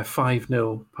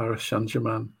 5-0 Paris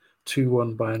Saint-Germain,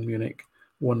 2-1 Bayern Munich,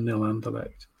 1-0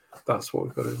 Anderlecht. That's what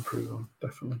we've got to improve on,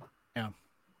 definitely.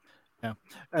 Yeah.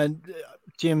 And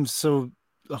James, so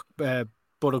look,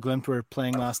 Bodo Glimt were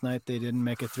playing last night. They didn't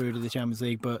make it through to the Champions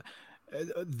League, but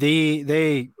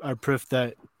they are proof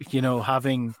that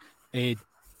having a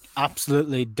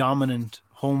absolutely dominant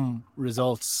home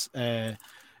results in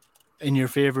your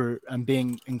favor and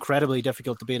being incredibly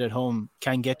difficult to beat at home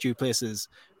can get you places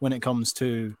when it comes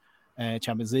to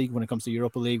Champions League, when it comes to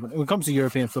Europa League, when it comes to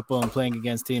European football and playing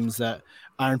against teams that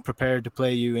aren't prepared to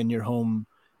play you in your home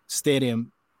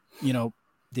stadium.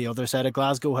 The other side of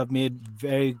Glasgow have made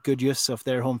very good use of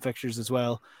their home fixtures as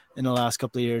well in the last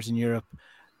couple of years in Europe.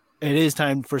 It is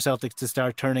time for Celtic to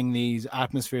start turning these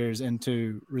atmospheres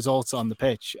into results on the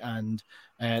pitch, and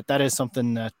that is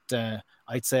something that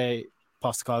I'd say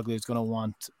Postecoglou is going to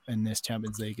want in this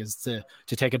Champions League, is to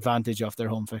take advantage of their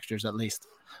home fixtures at least.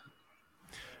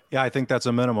 Yeah, I think that's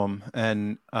a minimum,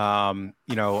 and as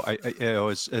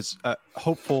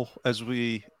hopeful as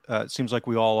we it seems like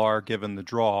we all are, given the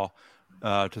draw,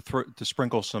 to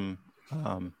sprinkle some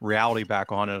reality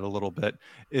back on it a little bit,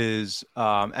 is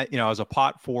as a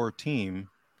pot 4 team,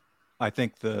 I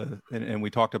think and we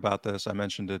talked about this, I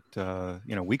mentioned it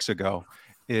weeks ago,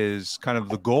 is kind of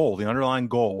the underlying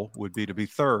goal would be to be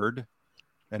third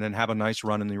and then have a nice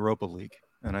run in the Europa League.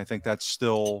 And I think that's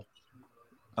still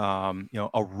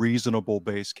a reasonable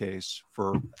base case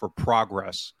for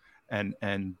progress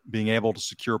and being able to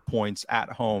secure points at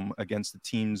home against the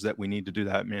teams that we need to do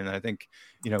that. I mean, I think,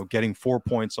 getting 4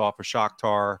 points off of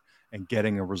Shakhtar and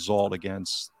getting a result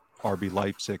against RB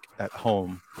Leipzig at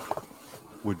home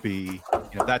would be,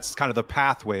 that's kind of the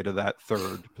pathway to that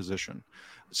third position.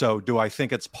 So do I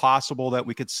think it's possible that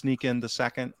we could sneak into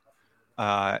second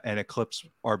and eclipse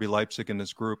RB Leipzig in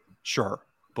this group? Sure.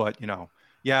 But,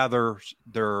 they're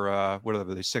what are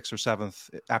they, 6th or 7th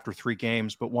after 3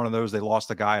 games, but one of those they lost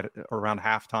a guy around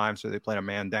halftime, so they played a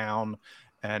man down,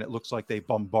 and it looks like they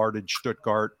bombarded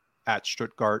Stuttgart at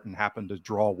Stuttgart and happened to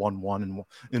draw 1-1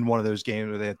 in one of those games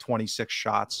where they had 26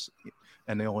 shots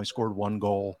and they only scored 1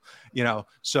 goal.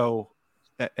 So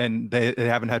and they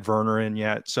haven't had Werner in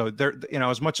yet, so they're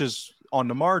as much as on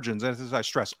the margins, as I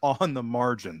stress, on the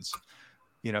margins,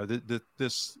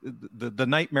 the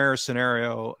nightmare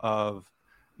scenario of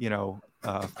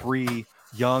three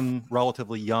young,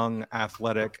 relatively young,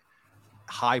 athletic,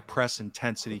 high press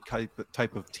intensity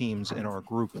type of teams in our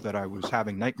group that I was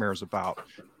having nightmares about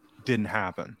didn't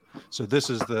happen. So this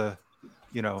is the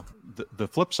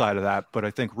flip side of that. But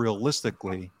I think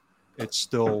realistically, it's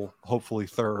still hopefully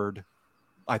third.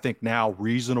 I think now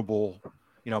reasonable,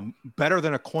 better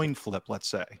than a coin flip, let's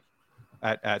say,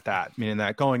 at that. Meaning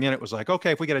that going in, it was like,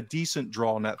 okay, if we get a decent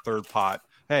draw in that third pot,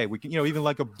 hey, we can, even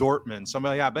like a Dortmund,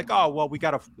 somebody like, oh, well, we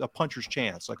got a puncher's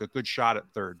chance, like a good shot at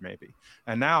third, maybe.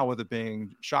 And now with it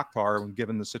being Shakhtar, and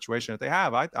given the situation that they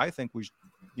have, I think we,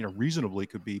 reasonably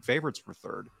could be favorites for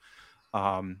third.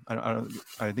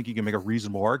 I think you can make a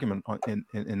reasonable argument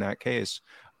in that case.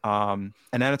 And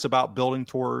then it's about building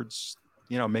towards,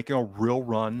 making a real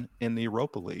run in the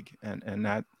Europa League, and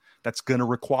that's going to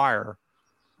require,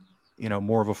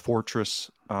 more of a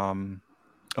fortress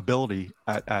ability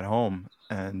at home.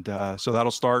 And so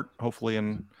that'll start hopefully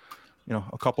in,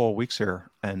 a couple of weeks here.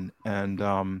 And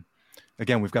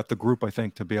again, we've got the group, I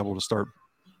think, to be able to start,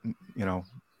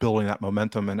 building that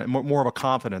momentum and more of a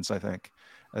confidence. I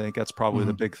think that's probably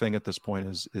the big thing at this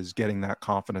point is getting that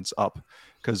confidence up,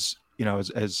 because,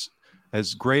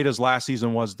 as great as last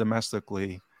season was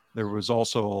domestically, there was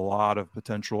also a lot of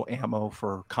potential ammo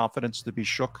for confidence to be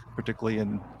shook, particularly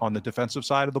on the defensive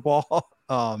side of the ball,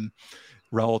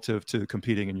 relative to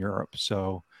competing in Europe.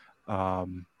 So, I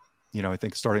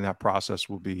think starting that process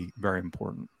will be very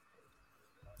important.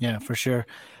 Yeah, for sure.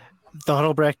 The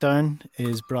Huddle Breakdown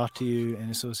is brought to you in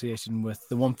association with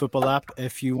the OneFootball app.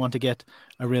 If you want to get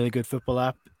a really good football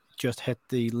app, just hit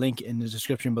the link in the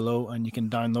description below and you can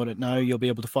download it now. You'll be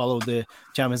able to follow the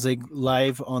Champions League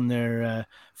live on their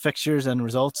fixtures and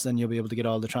results, and you'll be able to get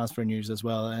all the transfer news as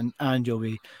well, and you'll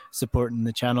be supporting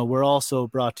the channel. We're also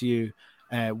brought to you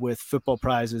with Football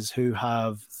Prizes, who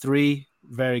have 3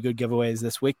 very good giveaways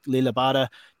this week. Lila Bada,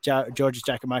 George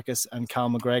Giacomakis and Cal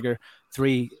McGregor,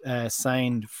 3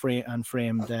 signed and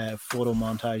framed photo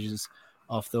montages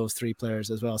of those 3 players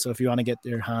as well. So if you want to get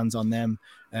your hands on them,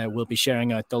 we'll be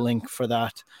sharing out the link for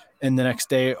that in the next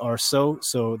day or so.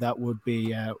 So that would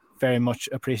be very much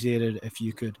appreciated if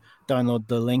you could download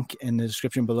the link in the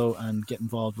description below and get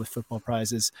involved with Football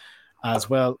Prizes as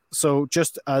well. So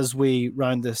just as we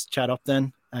round this chat up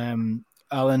then,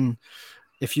 Alan,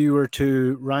 if you were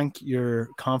to rank your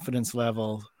confidence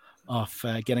level of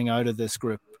getting out of this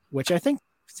group, which I think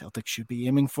Celtic should be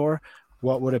aiming for,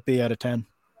 what would it be out of 10?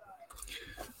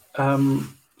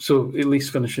 So at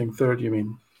least finishing third, you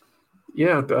mean?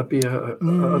 Yeah, I'd be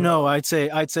No, I'd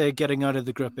say getting out of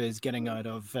the group is getting out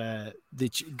of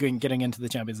getting into the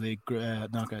Champions League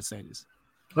knockout stages.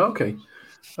 Okay,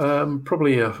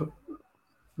 probably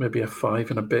maybe a 5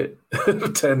 and a bit,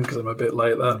 10, because I'm a bit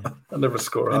like that. Yeah. I never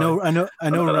score. I know.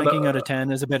 Ranking out of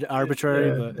 10 is a bit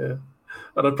arbitrary, but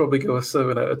and I'd probably go a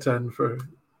 7 out of 10 for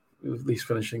at least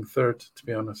finishing third. To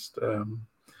be honest, the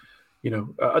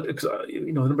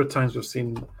number of times we've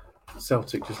seen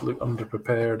Celtic just look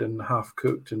underprepared and half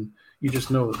cooked, and you just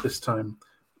know that this time,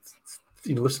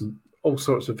 listen, all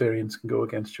sorts of variants can go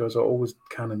against you, as I always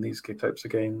can in these types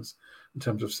of games, in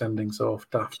terms of sendings off,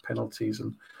 daft penalties,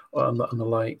 and the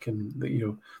like, and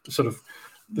the sort of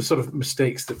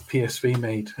mistakes that PSV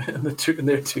made in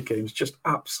their 2 games, just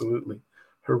absolutely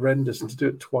horrendous, and to do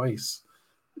it twice,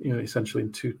 essentially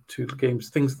in two games,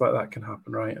 things like that can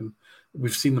happen, right? And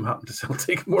we've seen them happen to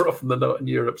Celtic more often than not in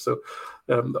Europe. So,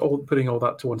 putting all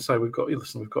that to one side, we've got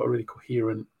a really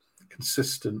coherent,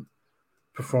 consistent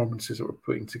performances that we're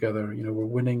putting together. We're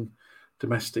winning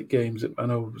domestic games. I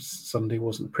know Sunday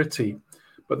wasn't pretty,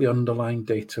 but the underlying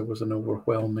data was another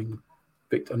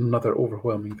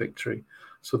overwhelming victory.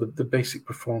 So the basic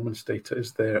performance data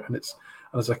is there, and it's,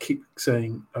 as I keep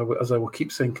saying, as I will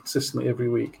keep saying consistently every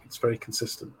week, it's very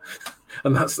consistent,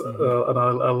 and that's and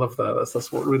I love that.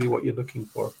 That's what you're looking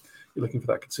for. You're looking for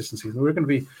that consistency, and we're going to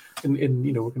be we're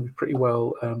going to be pretty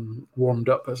well warmed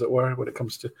up, as it were, when it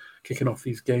comes to kicking off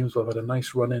these games. We've had a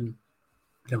nice run in.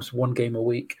 It's 1 game a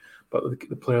week, but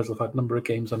the players have had a number of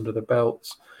games under their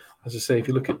belts. As I say, if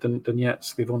you look at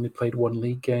Donetsk, they've only played 1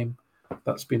 league game.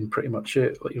 That's been pretty much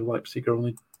it. Like Leipzig are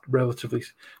only relatively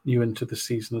new into the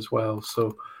season as well.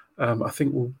 So I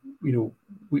think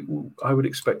I would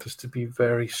expect us to be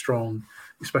very strong,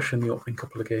 especially in the opening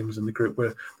couple of games in the group,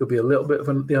 where there'll be a little bit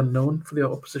of the unknown for the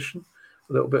opposition,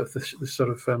 a little bit of this sort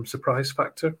of surprise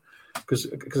factor. Because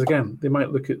again, they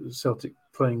might look at Celtic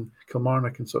playing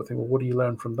Kilmarnock and sort of think, well, what do you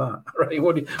learn from that, right?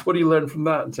 What do you learn from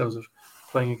that in terms of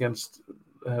playing against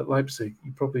Leipzig?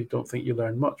 You probably don't think you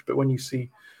learn much, but when you see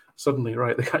suddenly,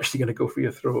 right, they're actually going to go for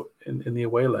your throat in the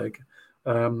away leg,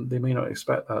 They may not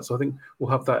expect that. So I think we'll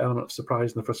have that element of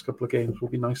surprise in the first couple of games.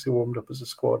 We'll be nicely warmed up as a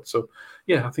squad. So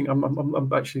yeah, I think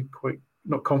I'm actually quite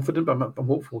not confident, but I'm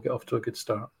hopeful we'll get off to a good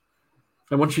start.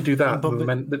 And once you do that,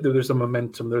 there's a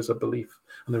momentum, there's a belief,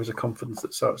 and there's a confidence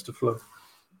that starts to flow.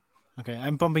 Okay,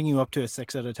 I'm bumping you up to a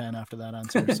 6 out of 10 after that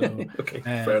answer. So, okay,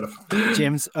 fair enough.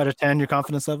 James, out of 10, your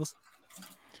confidence levels?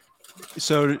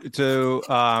 So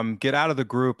to get out of the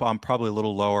group, I'm probably a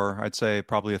little lower. I'd say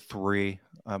probably a 3.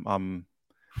 Yeah,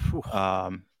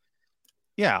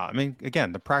 I mean,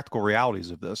 again, the practical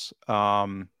realities of this.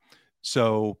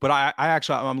 But I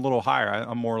actually, I'm a little higher.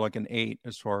 I'm more like an 8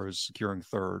 as far as securing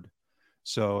third.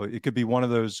 So it could be one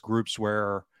of those groups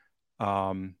where,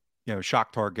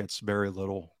 Shakhtar gets very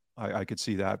little. I could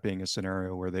see that being a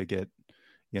scenario where they get,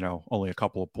 only a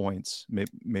couple of points,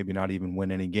 maybe not even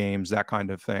win any games, that kind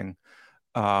of thing.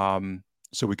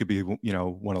 So we could be,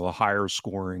 one of the higher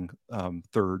scoring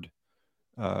third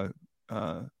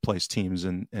place teams.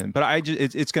 But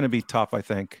it's going to be tough, I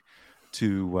think,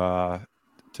 to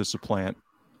supplant,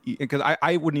 because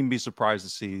I wouldn't even be surprised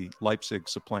to see Leipzig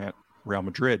supplant Real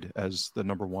Madrid as the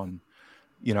number one,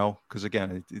 because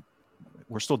again,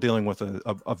 we're still dealing with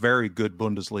a very good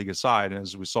Bundesliga side. And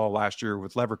as we saw last year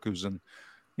with Leverkusen,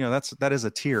 that is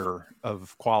a tier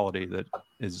of quality that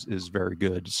is very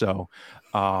good. So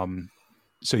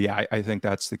yeah, I think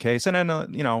that's the case. And then,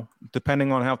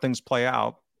 depending on how things play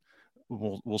out,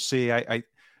 we'll see. We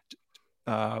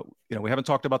haven't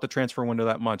talked about the transfer window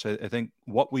that much. I think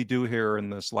what we do here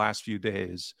in this last few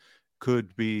days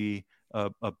could be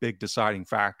a big deciding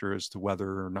factor as to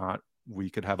whether or not we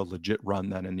could have a legit run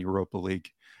then in the Europa League.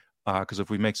 Because if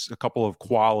we make a couple of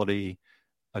quality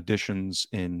additions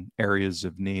in areas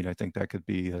of need, I think that could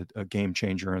be a game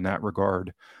changer in that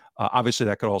regard. Obviously,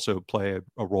 that could also play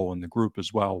a role in the group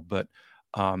as well, but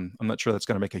I'm not sure that's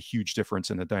going to make a huge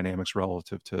difference in the dynamics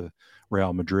relative to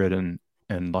Real Madrid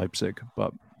and Leipzig.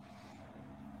 But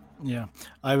yeah,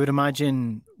 I would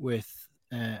imagine with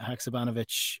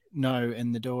Haksabanovic now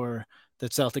in the door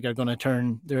that Celtic are going to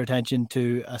turn their attention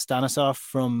to Stanisov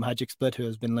from Hajduk Split, who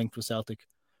has been linked with Celtic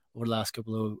over the last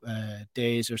couple of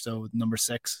days or so, number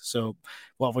 6. So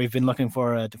what we've been looking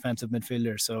for, a defensive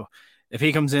midfielder. So if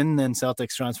he comes in, then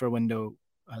Celtic's transfer window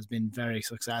has been very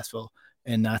successful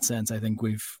in that sense. I think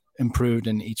we've improved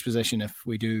in each position if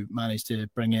we do manage to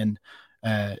bring in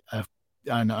an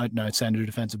outside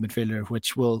defensive midfielder,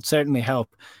 which will certainly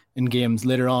help in games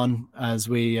later on as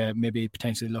we maybe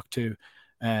potentially look to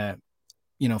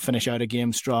finish out a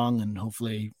game strong and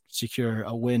hopefully secure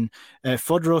a win.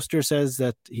 Fud Roaster says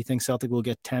that he thinks Celtic will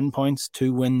get 10 points,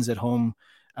 2 wins at home,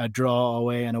 a draw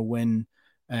away and a win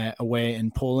away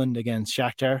in Poland against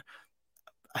Shakhtar.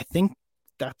 I think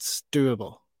that's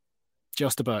doable.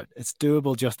 Just about. It's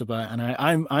doable just about.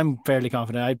 And I'm fairly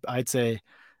confident. I'd say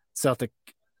Celtic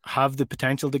have the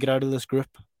potential to get out of this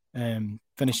group,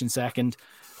 finish in second.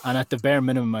 And at the bare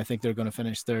minimum, I think they're going to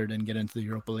finish third and get into the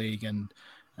Europa League. And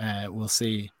we'll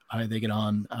see how they get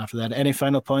on after that. Any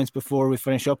final points before we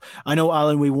finish up? I know,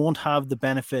 Alan, we won't have the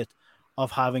benefit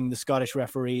of having the Scottish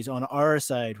referees on our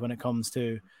side when it comes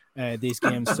to these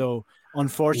games. So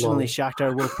unfortunately,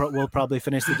 Shakhtar will probably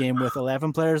finish the game with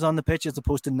 11 players on the pitch as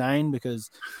opposed to 9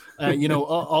 because,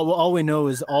 all we know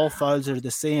is all fouls are the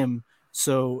same.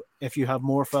 So if you have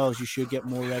more fouls, you should get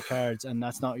more red cards, and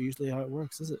that's not usually how it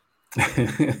works, is it?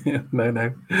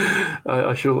 No.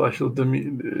 I shall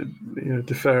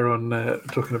defer on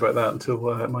talking about that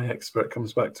until my expert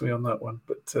comes back to me on that one.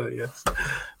 But yes,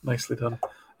 nicely done.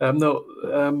 No.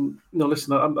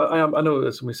 Listen, I know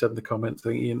as we said in the comments, I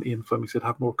think Ian Fleming said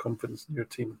have more confidence in your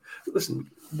team. But listen,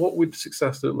 what would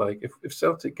success look like if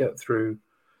Celtic get through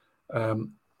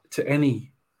to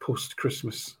any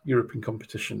post-Christmas European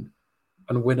competition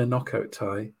and win a knockout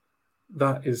tie?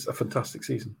 That is a fantastic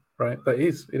season. Right,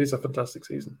 it is a fantastic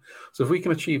season. So if we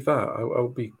can achieve that, I'll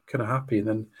be kind of happy. And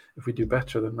then if we do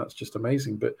better, then that's just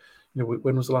amazing. But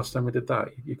when was the last time we did that?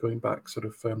 You're going back sort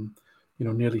of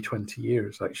nearly 20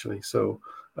 years actually. So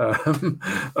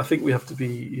I think we have to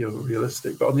be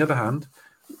realistic. But on the other hand,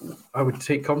 I would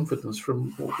take confidence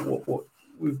from what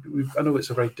we've. I know it's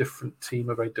a very different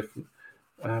team, a very different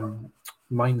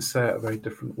mindset, a very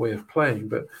different way of playing.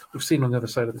 But we've seen on the other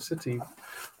side of the city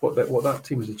what that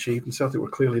team has achieved, and Celtic were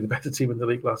clearly the better team in the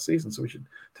league last season. So we should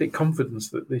take confidence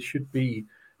that they should be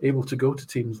able to go to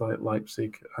teams like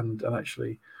Leipzig and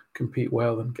actually compete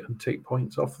well and take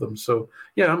points off them. So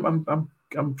yeah,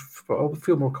 I'll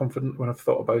feel more confident when I've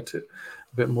thought about it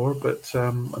a bit more. But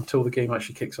until the game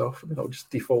actually kicks off, I'll just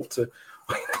default to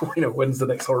when's the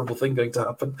next horrible thing going to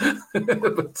happen.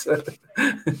 But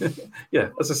yeah,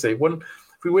 as I say,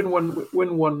 if we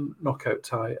win one knockout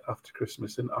tie after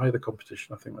Christmas in either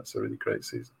competition, I think that's a really great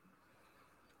season.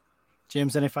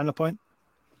 James, any final point?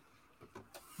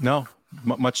 No,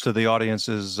 much to the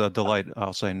audience's delight,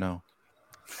 I'll say no.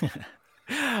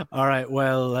 All right.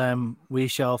 Well, we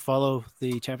shall follow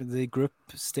the Champions League group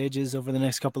stages over the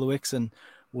next couple of weeks, and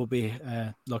we'll be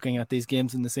looking at these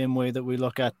games in the same way that we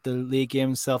look at the league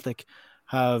games. Celtic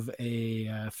have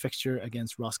a fixture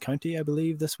against Ross County, I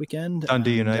believe, this weekend.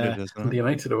 Dundee United, isn't it? Dundee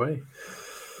United away.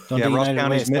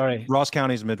 Ross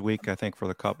County's midweek, I think, for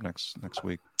the Cup next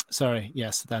week. Sorry,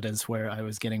 yes, that is where I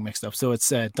was getting mixed up. So it's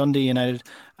Dundee United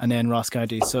and then Ross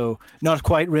County. So not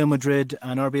quite Real Madrid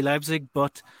and RB Leipzig,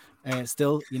 but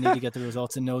still, you need to get the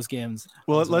results in those games.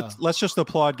 Well, let's just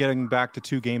applaud getting back to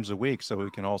 2 games a week, so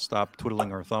we can all stop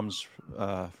twiddling our thumbs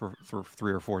for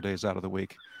 3 or 4 days out of the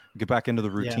week. Get back into the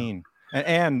routine,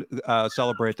 and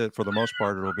celebrate that for the most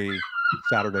part it'll be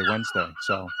Saturday, Wednesday,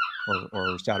 so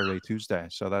or Saturday, Tuesday.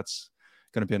 So that's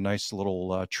going to be a nice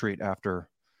little treat after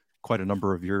quite a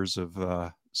number of years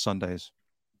of Sundays.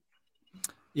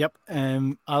 Yep.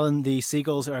 Alan, the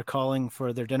seagulls are calling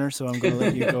for their dinner, so I'm going to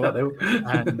let you go.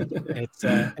 And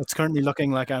it's currently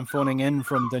looking like I'm phoning in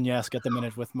from Donetsk at the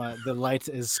minute with the light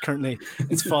is currently,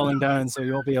 it's falling down, so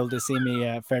you won't be able to see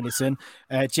me fairly soon.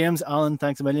 James, Alan,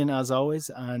 thanks a million as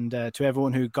always. And to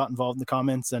everyone who got involved in the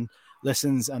comments and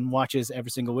listens and watches every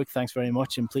single week, thanks very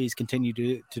much, and please continue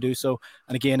to do so.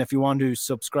 And again, if you want to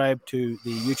subscribe to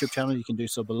the YouTube channel, you can do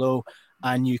so below,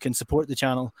 and you can support the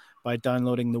channel by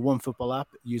downloading the OneFootball app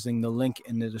using the link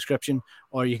in the description,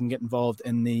 or you can get involved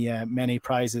in the many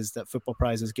prizes that Football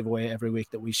Prizes give away every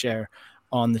week that we share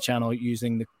on the channel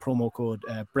using the promo code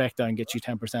Breakdown. Gets you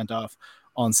 10% off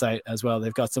on site as well.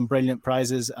 They've got some brilliant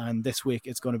prizes, and this week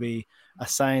it's going to be a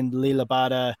signed Lee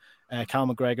Labada, Cal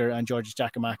McGregor and George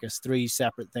Giacomakis, 3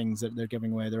 separate things that they're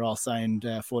giving away. They're all signed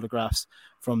photographs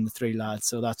from the 3 lads,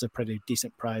 so that's a pretty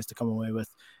decent prize to come away with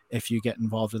if you get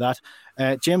involved with that.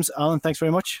 James, Alan, thanks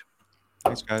very much.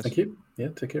 Thanks, guys. Thank you. Yeah,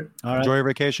 take care. All right. Enjoy your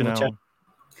vacation, Alan.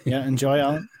 Yeah, enjoy,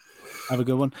 Alan. Have a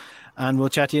good one, and we'll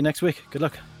chat to you next week. Good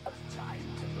luck.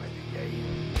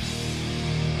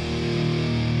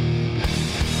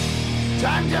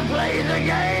 Time to play the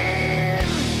game.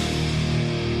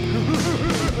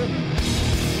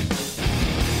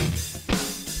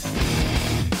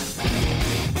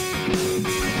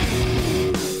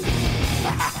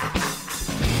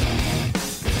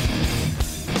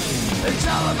 It's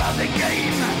all about the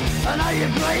game and how you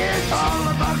play it. All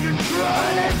about control,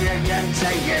 and if you can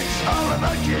take it, it's all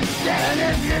about your debt. And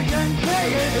if you can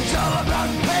pay it, it's all about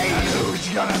pain. And who's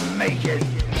gonna make it?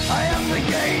 I am the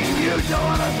game, you don't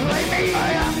wanna play me.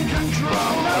 I am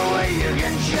control, no way you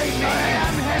can shake me. I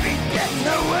am heavy debt,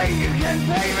 no way you can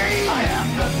pay me. I am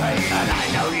the pain, and I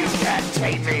know you can't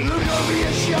take me. Look over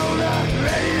your shoulder,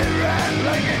 ready to run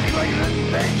like a Cleveland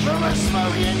bitch from a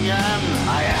smoking gun.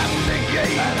 I am the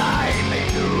game, and I may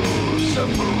lose. So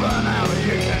move on out,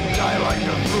 you can die like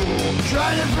a fool.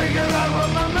 Try to figure out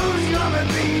what my move's gonna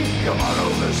be. Come on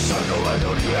over, sucker, why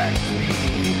don't you ask me?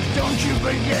 Don't you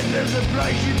forget there's a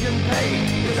price you can pay,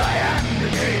 'cause I am the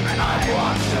game and I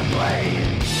want to play.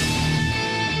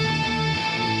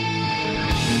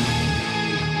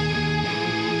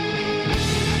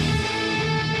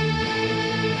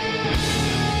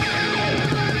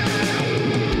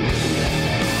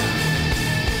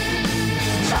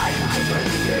 Time to play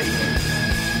the game.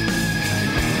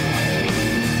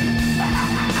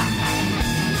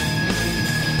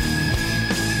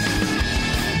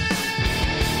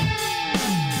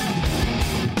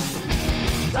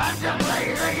 Time to play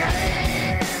the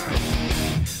game.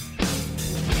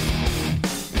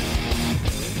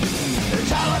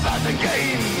 It's all about the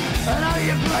game and how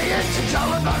you play it. It's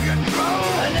all about control,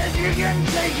 and if you can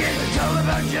take it, it's all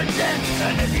about your debt.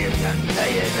 And if you can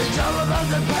pay it, it's all about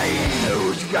the pain.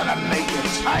 Who's gonna make it?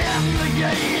 I am the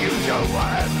game. You don't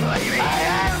wanna play me. I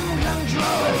am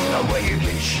control. There's no way you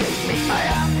can shake me. I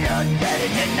am your debt,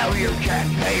 and you know you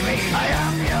can't pay me. I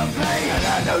am your pain, and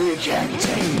I know you can't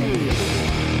take me.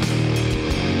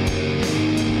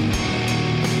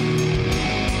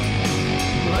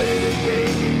 Play the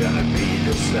game, you're gonna be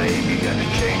the same. You're gonna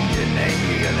change your name,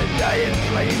 you're gonna die in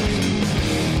flames.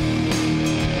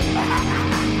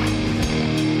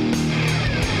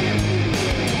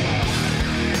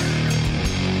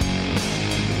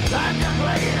 Time to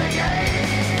play the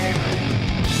game.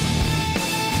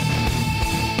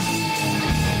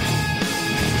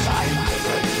 Time to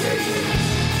play the game.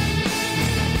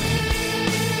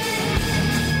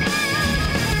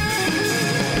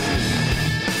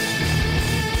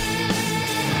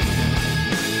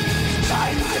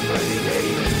 Time to play the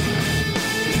game.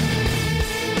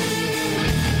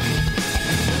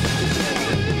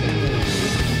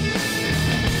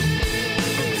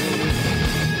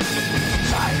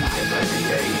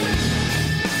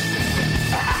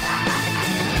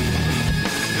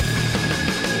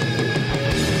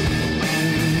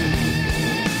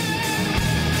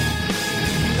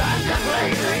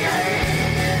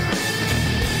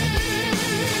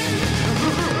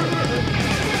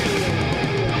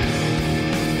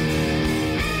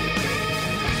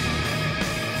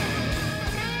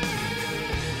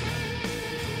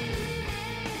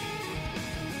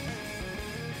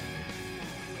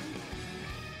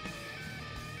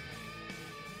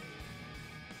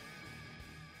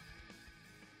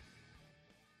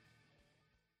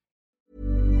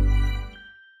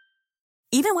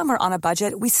 Even when we're on a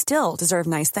budget, we still deserve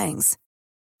nice things.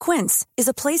 Quince is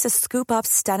a place to scoop up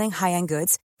stunning high-end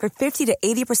goods for 50 to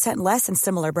 80% less than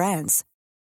similar brands.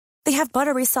 They have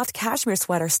buttery soft cashmere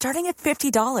sweaters starting at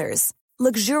 $50,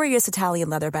 luxurious Italian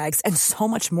leather bags, and so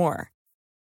much more.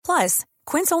 Plus,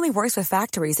 Quince only works with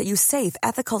factories that use safe,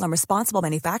 ethical, and responsible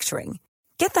manufacturing.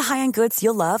 Get the high-end goods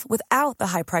you'll love without the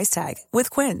high price tag with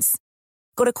Quince.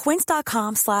 Go to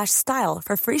quince.com/style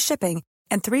for free shipping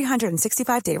and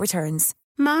 365-day returns.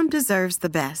 Mom deserves the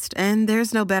best, and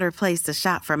there's no better place to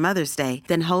shop for Mother's Day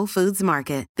than Whole Foods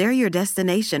Market. They're your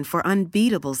destination for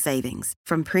unbeatable savings,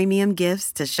 from premium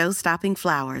gifts to show-stopping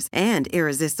flowers and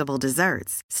irresistible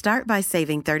desserts. Start by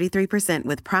saving 33%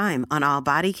 with Prime on all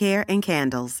body care and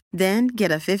candles. Then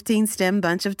get a 15-stem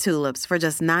bunch of tulips for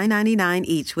just $9.99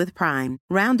 each with Prime.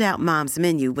 Round out Mom's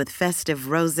menu with festive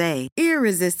rosé,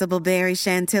 irresistible berry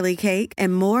chantilly cake,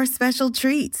 and more special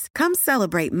treats. Come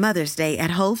celebrate Mother's Day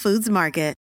at Whole Foods Market.